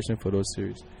preparation for those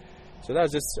series. So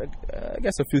that's just, I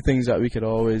guess, a few things that we could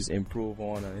always improve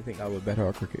on, and I think that would better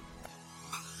our cricket.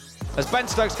 as Ben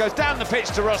Stokes goes down the pitch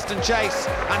to Roston Chase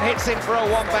and hits him for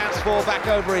a one bounce ball back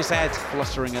over his head.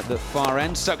 Flustering at the far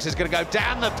end. Stokes is going to go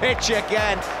down the pitch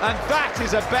again, and that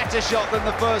is a better shot than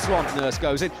the first one. Nurse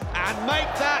goes in and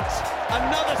make that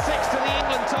another 6 to the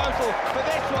England total, but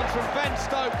this one's from Ben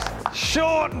Stokes.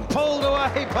 Short and pulled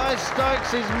away by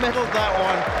Stokes. He's middled that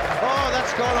one. Oh,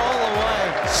 that's gone all the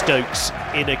way. Stokes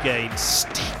in again,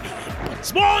 steaming in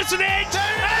once more. It's an edge,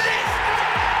 and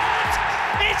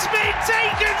it's been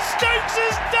taken. Stokes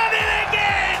has done it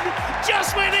again.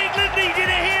 Just when England needed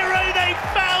a hero, they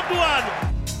found one.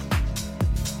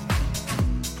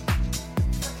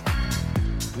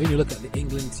 When you look at the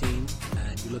England team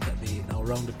and you look at the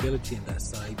all-round ability in that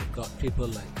side, you've got people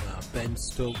like Ben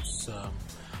Stokes,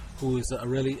 who is a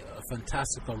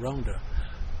fantastic all-rounder.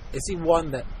 Is he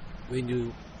one that, when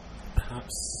you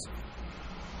perhaps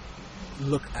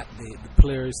look at the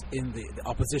players in the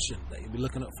opposition that you'll be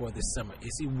looking out for this summer,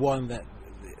 is he one that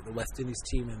the West Indies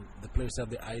team and the players have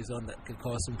their eyes on that can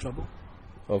cause some trouble?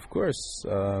 Of course,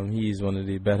 he's one of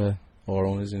the better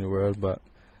all-rounders in the world, but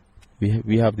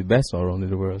we have the best all-rounder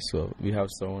in the world, so we have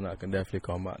someone that can definitely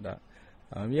combat that.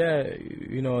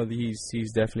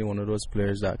 He's definitely one of those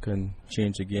players that can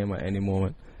change the game at any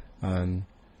moment, and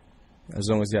as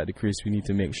long as he's at the crease, we need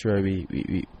to make sure we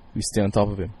stay on top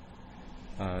of him.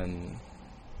 And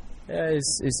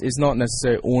it's not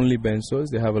necessarily only Ben Stokes.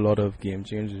 They have a lot of game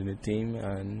changers in the team,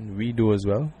 and we do as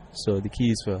well. So the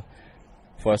key is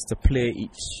for us to play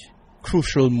each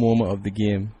crucial moment of the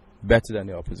game better than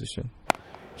the opposition.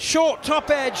 Short top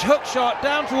edge hook shot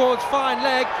down towards fine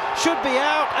leg, should be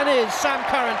out, and is. Sam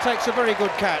Curran takes a very good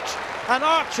catch, and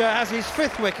Archer has his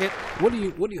 5th wicket. What do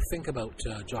you think about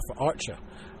Jofra Archer?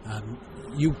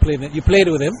 You played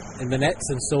with him in the nets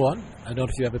and so on. I don't know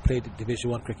if you ever played Division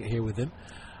 1 cricket here with him,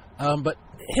 but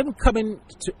him coming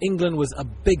to England was a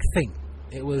big thing.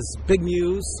 It was big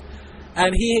news,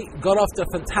 and he got off to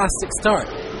a fantastic start.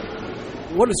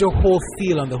 What is your whole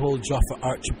feel on the whole Jofra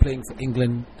Archer playing for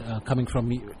England, coming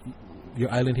from your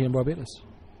island here in Barbados?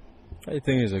 I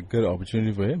think it's a good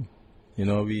opportunity for him. You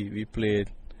know, we played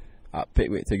at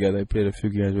Pickwick together. I played a few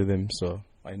games with him, so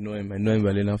I know him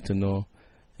well enough to know,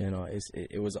 you know,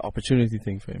 it was an opportunity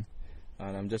thing for him.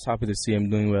 And I'm just happy to see him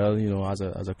doing well, you know, as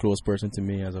a close person to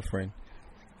me, as a friend.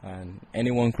 And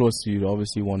anyone close to you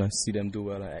obviously want to see them do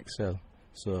well and excel.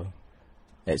 So,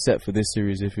 except for this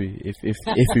series, if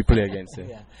we play against him.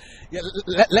 Yeah.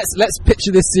 Let's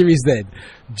picture this series then.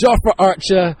 Jofra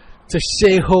Archer to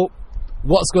Shai Hope.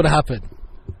 What's going to happen?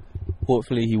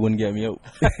 Hopefully he wouldn't get me out.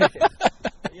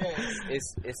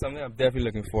 It's something I'm definitely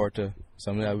looking forward to.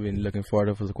 Something I've been looking forward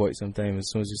to for quite some time.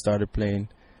 As soon as he started playing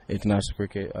international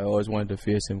cricket, I always wanted to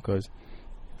face him, because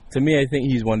to me, I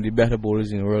think he's one of the better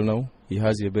bowlers in the world now. He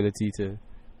has the ability to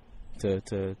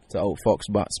outfox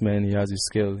batsmen. He has his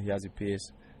skill, he has his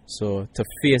pace. So to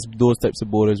face those types of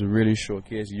bowlers will really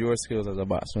showcase your skills as a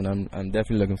batsman. I'm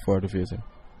definitely looking forward to facing him.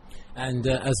 And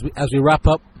as we wrap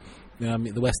up,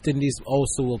 the West Indies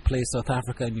also will play South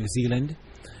Africa and New Zealand.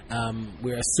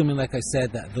 We're assuming, like I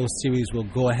said, that those series will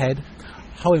go ahead.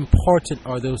 How important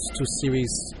are those two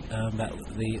series that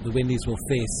the Windies will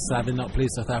face, having not played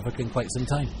South Africa in quite some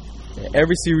time?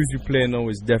 Every series we play now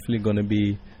is definitely going to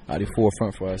be at the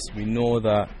forefront for us. We know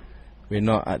that we're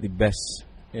not at the best,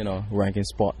 ranking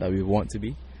spot that we want to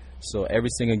be. So every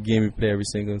single game we play, every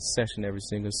single session, every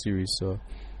single series. So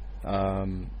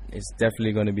it's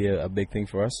definitely going to be a big thing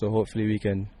for us. So hopefully we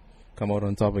can come out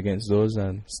on top against those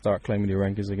and start climbing the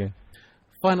rankings again.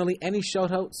 Finally, any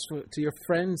shout-outs to your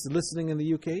friends listening in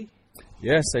the UK?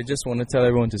 Yes, I just want to tell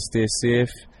everyone to stay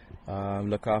safe,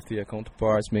 look after your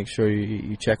counterparts, make sure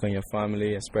you check on your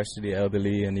family, especially the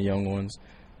elderly and the young ones.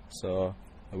 So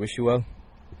I wish you well.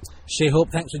 Shai Hope,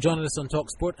 thanks for joining us on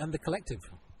TalkSport and The Collective.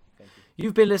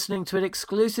 You've been listening to an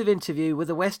exclusive interview with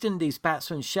the West Indies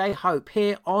batsman Shai Hope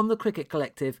here on The Cricket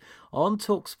Collective on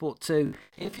TalkSport 2.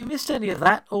 If you missed any of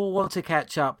that or want to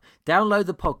catch up, download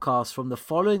the podcast from the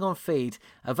following on feed,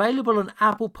 available on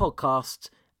Apple Podcasts,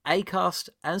 Acast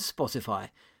and Spotify.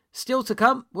 Still to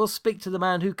come, we'll speak to the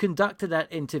man who conducted that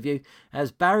interview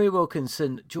as Barry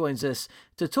Wilkinson joins us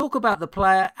to talk about the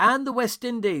player and the West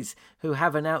Indies, who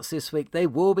have announced this week they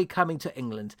will be coming to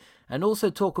England, and also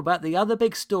talk about the other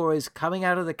big stories coming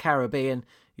out of the Caribbean.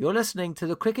 You're listening to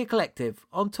The Cricket Collective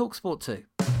on TalkSport 2.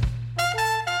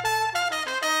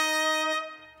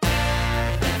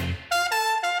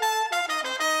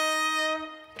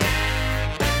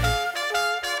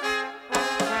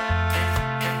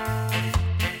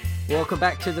 Welcome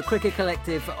back to the Cricket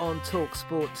Collective on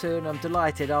TalkSport 2, and I'm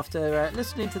delighted after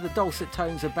listening to the dulcet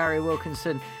tones of Barry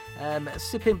Wilkinson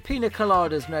sipping pina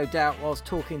coladas, no doubt, whilst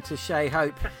talking to Shai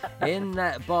Hope in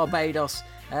Barbados.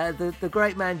 The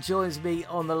great man joins me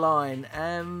on the line.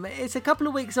 It's a couple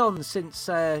of weeks on since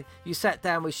you sat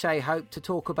down with Shai Hope to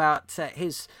talk about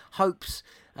his hopes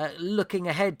looking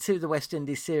ahead to the West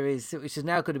Indies series, which is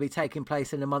now going to be taking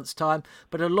place in a month's time.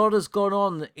 But a lot has gone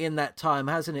on in that time,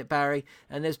 hasn't it, Barry?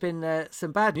 And there's been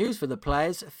some bad news for the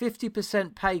players.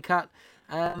 50% pay cut.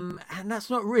 And that's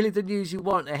not really the news you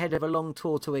want ahead of a long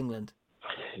tour to England.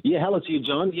 Yeah, hello to you,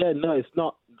 John. Yeah, no, it's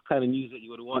not the kind of news that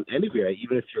you would want anywhere,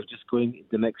 even if you're just going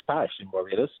the next patch in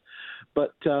Barbados.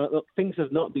 But look, things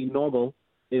have not been normal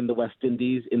in the West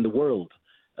Indies, in the world,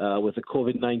 with the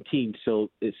COVID-19. So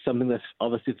it's something that's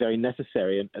obviously very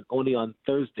necessary. And only on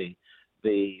Thursday,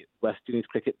 the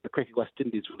Cricket West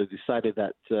Indies would have decided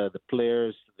that the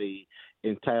players, the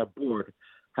entire board,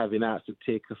 have been asked to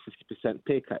take a 50%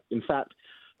 pay cut. In fact,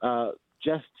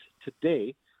 just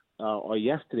today, or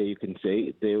yesterday, you can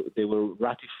say, they were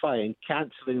ratifying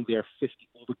cancelling their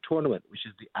 50-over tournament, which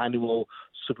is the annual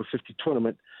Super 50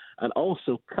 tournament, and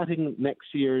also cutting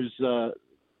next year's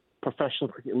Professional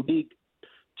Cricket League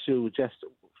to just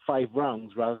 5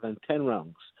 rounds rather than 10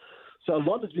 rounds. So a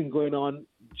lot has been going on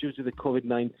due to the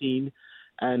COVID-19,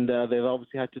 and they've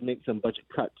obviously had to make some budget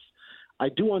cuts. I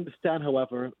do understand,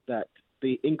 however, that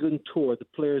the England tour, the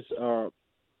players or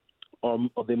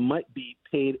they might be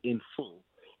paid in full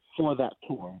for that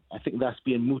tour. I think that's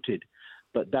being mooted,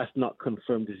 but that's not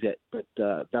confirmed as yet. But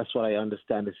that's what I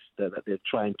understand is that they're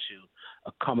trying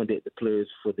to accommodate the players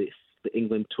for the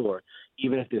England tour.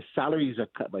 Even if their salaries are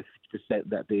cut by 50%,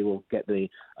 that they will get the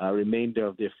remainder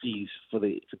of their fees for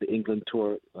the England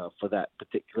tour for that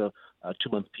particular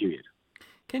 2-month period.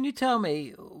 Can you tell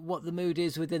me what the mood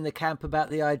is within the camp about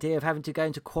the idea of having to go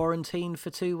into quarantine for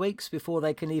 2 weeks before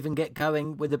they can even get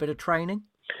going with a bit of training?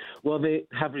 Well, they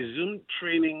have resumed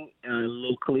training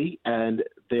locally, and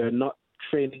they are not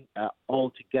training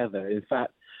all together. In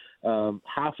fact,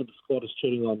 half of the squad is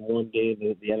training on one day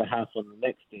and the other half on the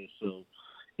next day. So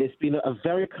it's been a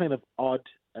very kind of odd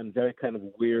and very kind of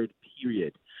weird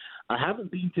period. I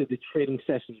haven't been to the training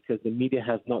sessions because the media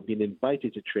has not been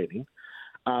invited to training.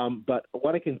 But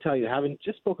what I can tell you, having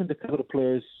just spoken to a couple of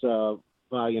players via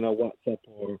WhatsApp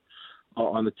or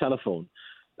on the telephone,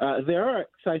 they are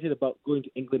excited about going to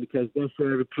England because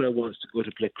therefore every player wants to go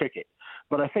to play cricket.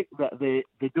 But I think that they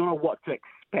don't know what to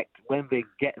expect when they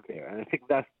get there, and I think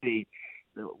that's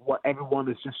what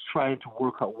everyone is just trying to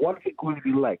work out. What is it going to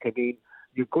be like? I mean,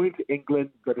 you're going to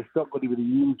England, but it's not going to be the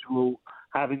usual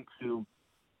having to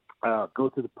go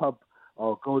to the pub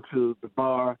or go to the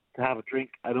bar to have a drink.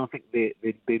 I don't think they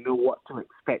know what to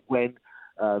expect when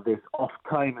there's off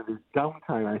time and there's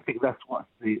downtime. I think that's what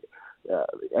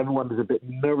everyone is a bit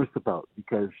nervous about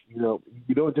because,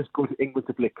 you don't just go to England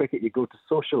to play cricket, you go to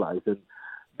socialise, and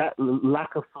that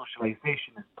lack of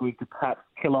socialisation is going to perhaps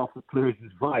kill off the players'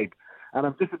 vibe. And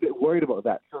I'm just a bit worried about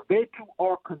that. So they too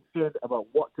are concerned about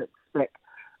what to expect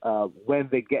when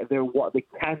they get there, what they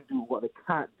can do, what they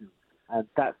can't do. And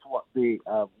that's what they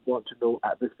want to know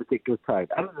at this particular time.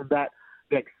 Other than that,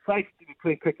 they're excited to be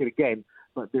playing cricket again,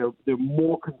 but they're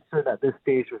more concerned at this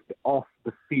stage with the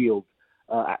off-the-field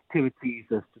activities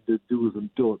as to the do's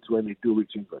and don'ts when they do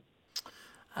reach England.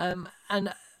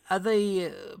 And are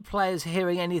the players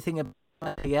hearing anything about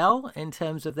IPL in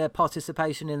terms of their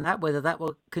participation in that, whether that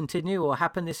will continue or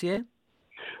happen this year?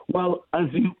 Well, as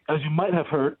you might have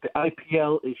heard, the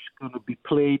IPL is going to be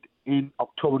played in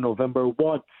October, November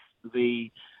once the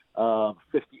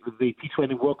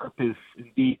T20 World Cup is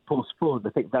indeed postponed. I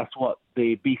think that's what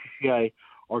the BCCI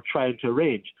are trying to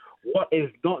arrange. What is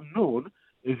not known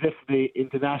is if the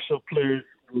international players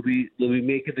will be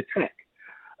making the trek.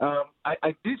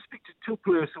 I did speak to 2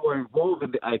 players who are involved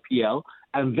in the IPL,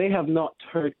 and they have not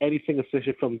heard anything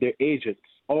official from their agents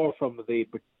or from the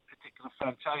particular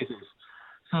franchises.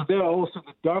 So they're also in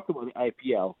the dark about the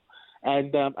IPL.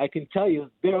 And I can tell you,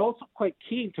 they're also quite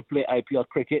keen to play IPL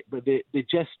cricket, but they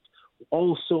just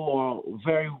also are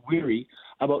very weary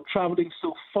about travelling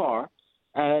so far.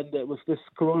 And with this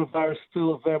coronavirus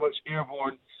still very much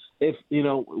airborne, if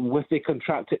they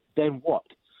contract it, then what?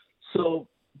 So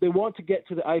they want to get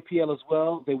to the IPL as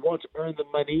well. They want to earn the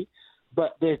money,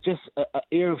 but there's just an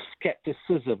air of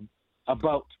skepticism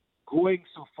about going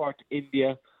so far to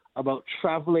India, about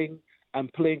travelling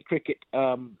and playing cricket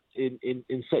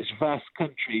in such vast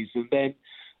countries, and then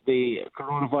the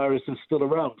coronavirus is still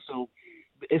around. So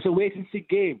it's a wait-and-see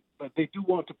game, but they do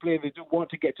want to play. They do want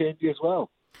to get to India as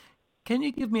well. Can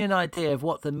you give me an idea of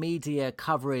what the media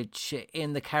coverage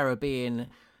in the Caribbean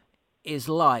is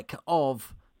like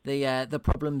of the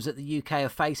problems that the UK are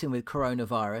facing with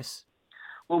coronavirus?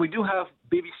 Well, we do have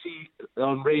BBC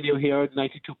on radio here.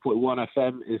 92.1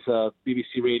 FM is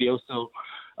BBC radio, so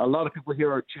a lot of people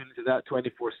here are tuned to that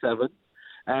 24/7.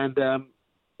 And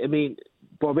I mean,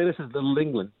 Barbados is Little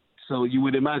England, so you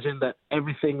would imagine that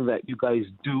everything that you guys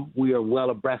do, we are well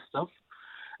abreast of.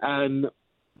 And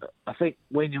I think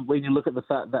when you look at the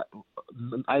fact that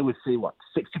I would say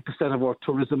 60% of our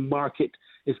tourism market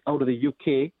is out of the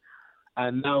UK,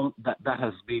 and now that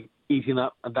has been eaten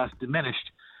up and that's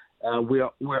diminished, we're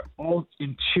all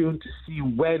in tune to see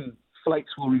when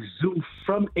flights will resume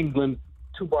from England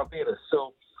to Barbados.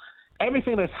 So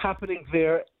everything that's happening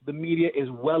there, the media is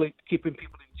well keeping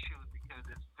people in tune, because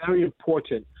it's very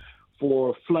important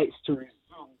for flights to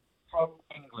resume from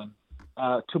England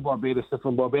to Barbados and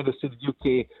from Barbados to the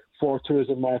UK for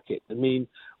tourism market. I mean,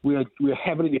 we are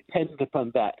heavily dependent upon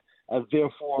that, and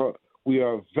therefore we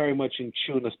are very much in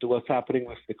tune as to what's happening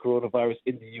with the coronavirus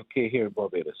in the UK here in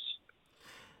Barbados.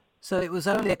 So it was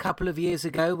only a couple of years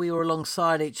ago we were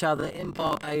alongside each other in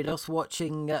Barbados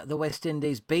watching the West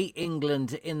Indies beat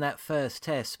England in that first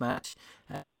Test match.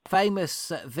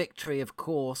 Famous victory, of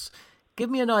course. Give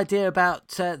me an idea about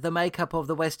the makeup of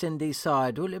the West Indies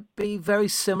side. Will it be very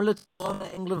similar to the one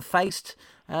that England faced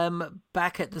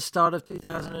back at the start of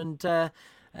 2019?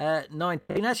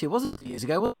 Actually, it wasn't years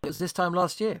ago. It was this time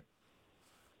last year.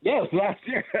 Yeah, it was last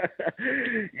year.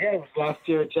 It was last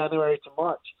year, January to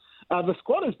March. The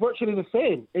squad is virtually the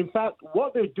same. In fact,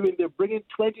 what they're doing, they're bringing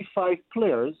 25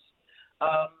 players.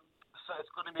 So it's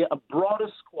going to be a broader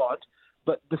squad,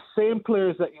 but the same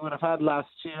players that you would have had last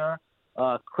year.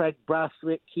 Craig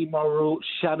Brathwaite, Kemaru,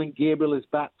 Shannon Gabriel is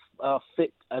back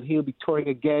fit, and he'll be touring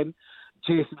again.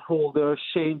 Jason Holder,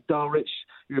 Shane Dulwich.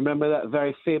 You remember that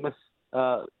very famous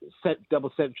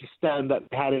double century stand that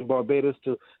they had in Barbados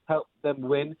to help them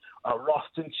win.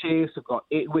 Roston Chase, who got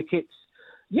 8 wickets.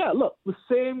 Yeah, look, the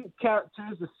same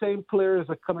characters, the same players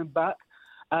are coming back,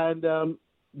 and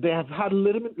they have had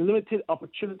limited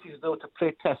opportunities, though, to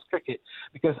play Test cricket,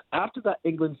 because after that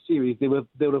England series, they would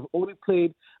have only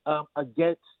played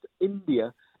against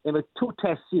India in a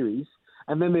 2-Test series,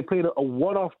 and then they played a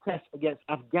one-off Test against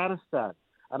Afghanistan.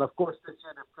 And, of course, this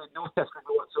year they've played no Test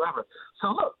cricket whatsoever.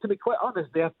 So, look, to be quite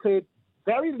honest, they have played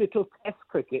very little Test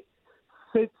cricket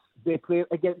since they played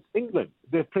against England.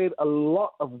 They've played a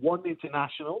lot of one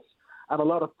internationals and a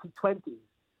lot of T20s,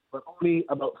 but only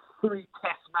about 3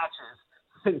 Test matches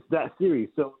since that series.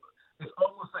 So it's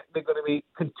almost like they're going to be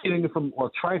continuing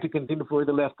trying to continue from where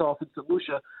they left off in St.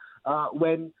 Lucia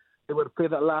when they would play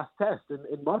that last Test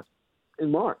in March.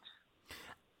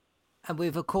 And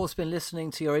we've, of course, been listening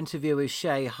to your interview with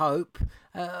Shai Hope.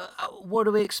 What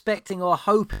are we expecting or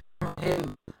hoping from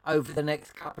him over the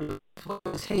next couple of years? What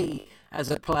is he as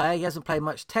a player? He hasn't played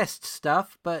much Test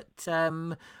stuff, but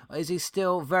is he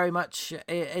still very much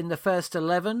in the first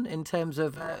 11 in terms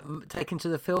of taking to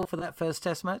the field for that first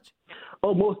Test match?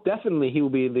 Oh, most definitely he will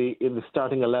be in the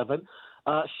starting 11.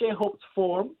 Shai Hope's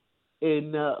form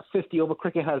in 50-over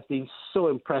cricket has been so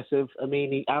impressive. I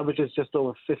mean, he averages just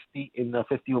over 50 in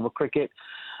 50-over cricket.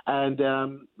 And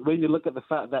when you look at the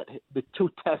fact that the 2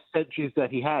 Test centuries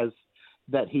that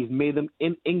he's made them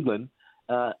in England,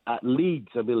 at Leeds,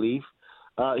 I believe,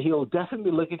 he'll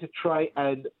definitely be looking to try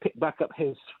and pick back up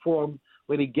his form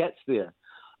when he gets there.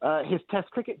 His Test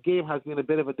cricket game has been a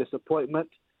bit of a disappointment.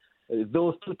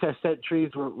 Those 2 Test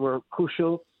centuries were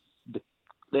crucial.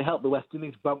 They helped the West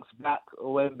Indies bounce back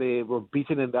when they were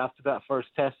beaten after that first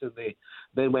Test, and they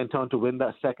then went on to win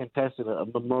that second Test in a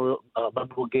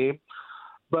memorable game.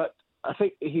 But I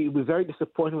think he was very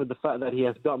disappointed with the fact that he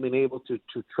has not been able to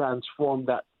transform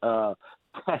that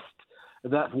Test,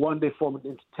 that one-day format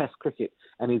into Test cricket,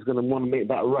 and he's going to want to make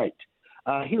that right.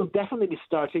 He'll definitely be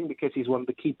starting because he's one of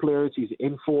the key players. He's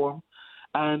in form,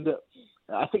 and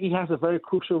I think he has a very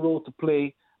crucial role to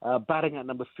play, batting at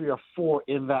number 3 or 4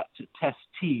 in that Test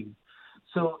team.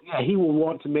 So, yeah, he will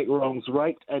want to make wrongs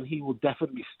right, and he will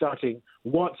definitely be starting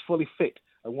once fully fit,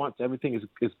 and once everything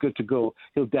is good to go.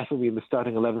 He'll definitely be in the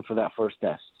starting 11 for that first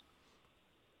Test.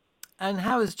 And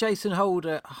how is Jason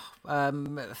Holder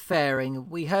faring?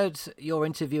 We heard your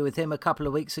interview with him a couple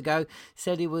of weeks ago.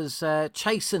 Said he was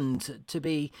chastened to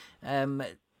be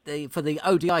for the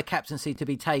ODI captaincy to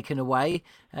be taken away.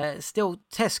 Still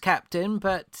Test captain,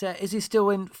 but is he still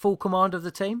in full command of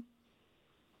the team?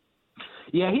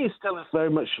 Yeah, he is still very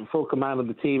much in full command of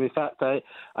the team. In fact, I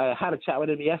had a chat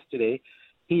with him yesterday.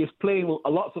 He is playing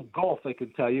lots of golf, I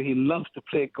can tell you. He loves to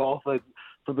play golf. And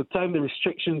from the time the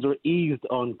restrictions were eased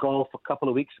on golf a couple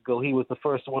of weeks ago, he was the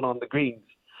first one on the greens.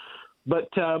 But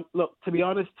look, to be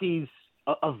honest, he's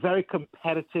a very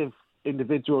competitive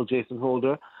individual, Jason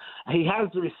Holder. He has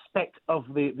the respect of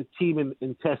the team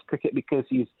in Test cricket because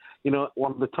he's,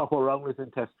 one of the top all-rounders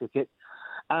in Test cricket.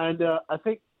 And I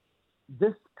think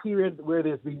this period where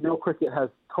there's been no cricket has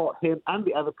taught him and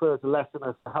the other players a lesson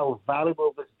as to how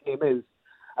valuable this game is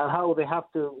and how they have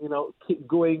to, keep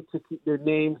going to keep their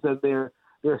names and their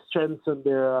strengths and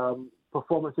their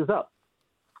performances up.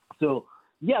 So,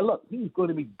 yeah, look, he's going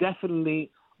to be definitely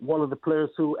one of the players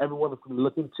who everyone is going to be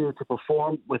looking to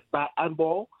perform with bat and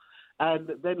ball. And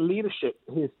then leadership,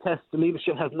 his Test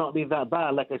leadership has not been that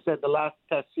bad. Like I said, the last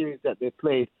Test series that they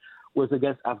played was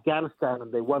against Afghanistan,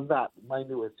 and they won that. Mind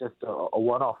you, it was just a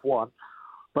one-off one,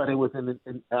 but it was in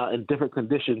different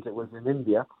conditions. It was in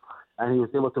India, and he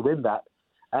was able to win that.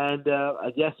 And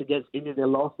I guess against India they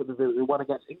lost, but they won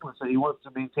against England, so he wants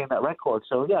to maintain that record.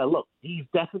 So, yeah, look, he's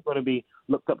definitely going to be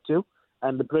looked up to,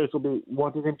 and the players will be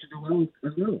wanting him to do well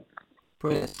as well.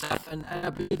 Brilliant stuff. And I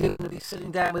believe you're going to be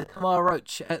sitting down with Kamar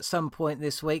Roach at some point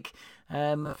this week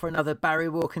for another Barry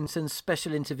Wilkinson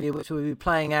special interview, which we'll be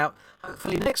playing out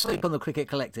hopefully next week on the Cricket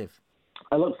Collective.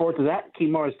 I look forward to that.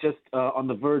 Kamar is just on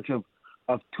the verge of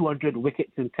 200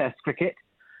 wickets in Test cricket.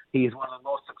 He is one of the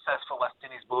most successful West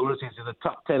Indies bowlers. He's in the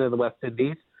top 10 of the West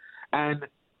Indies. And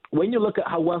when you look at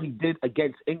how well he did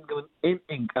against England in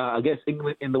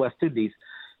the West Indies,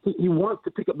 he wants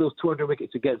to pick up those 200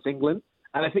 wickets against England,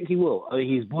 and I think he will. I mean,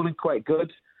 he's bowling quite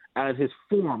good, and his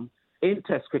form in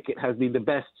Test cricket has been the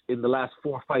best in the last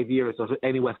 4 or 5 years of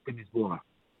any West Indies bowler.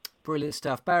 Brilliant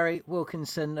stuff. Barry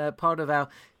Wilkinson, part of our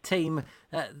team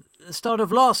at the start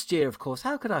of last year, of course.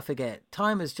 How could I forget?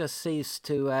 Time has just ceased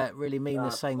to really mean the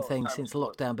same thing since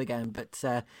lockdown began. But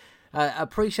I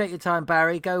appreciate your time,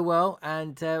 Barry. Go well,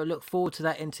 and look forward to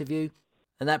that interview.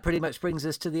 And that pretty much brings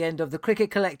us to the end of the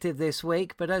Cricket Collective this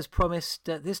week. But as promised,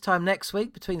 this time next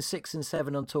week, between 6 and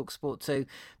 7 on TalkSport 2,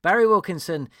 Barry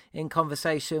Wilkinson in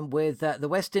conversation with the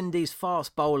West Indies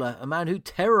fast bowler, a man who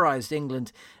terrorised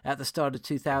England at the start of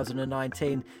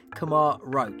 2019, Kamar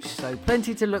Roach. So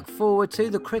plenty to look forward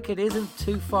to. The cricket isn't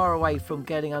too far away from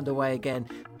getting underway again.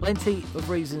 Plenty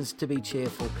of reasons to be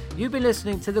cheerful. You've been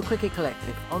listening to the Cricket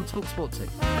Collective on TalkSport 2.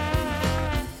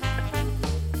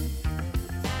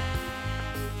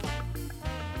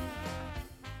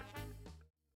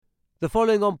 The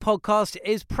following on podcast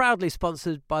is proudly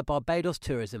sponsored by Barbados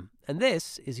Tourism, and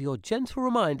this is your gentle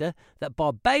reminder that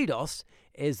Barbados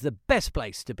is the best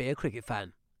place to be a cricket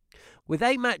fan. With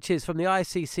 8 matches from the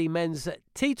ICC Men's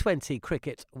T20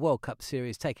 Cricket World Cup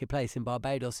Series taking place in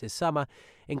Barbados this summer,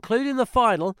 including the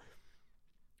final,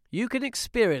 you can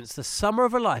experience the summer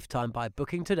of a lifetime by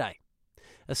booking today.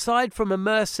 Aside from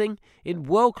immersing in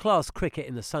world-class cricket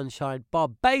in the sunshine,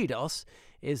 Barbados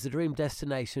is the dream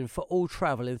destination for all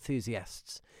travel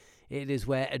enthusiasts. It is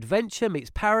where adventure meets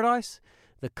paradise,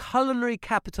 the culinary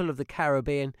capital of the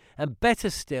Caribbean, and better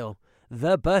still,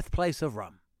 the birthplace of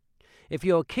rum. If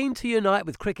you're keen to unite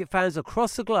with cricket fans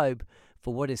across the globe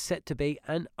for what is set to be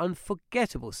an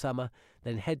unforgettable summer,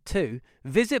 then head to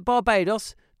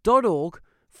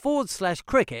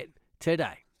visitbarbados.org/cricket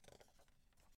today.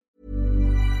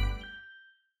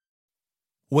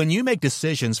 When you make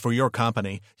decisions for your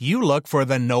company, you look for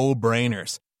the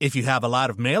no-brainers. If you have a lot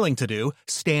of mailing to do,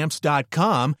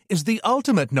 Stamps.com is the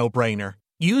ultimate no-brainer.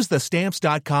 Use the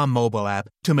Stamps.com mobile app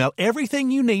to mail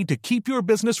everything you need to keep your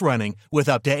business running with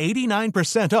up to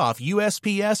 89% off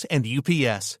USPS and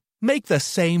UPS. Make the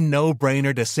same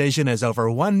no-brainer decision as over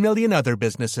 1 million other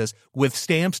businesses with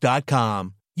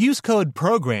Stamps.com. Use code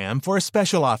PROGRAM for a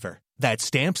special offer. That's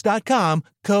Stamps.com,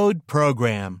 code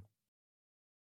PROGRAM.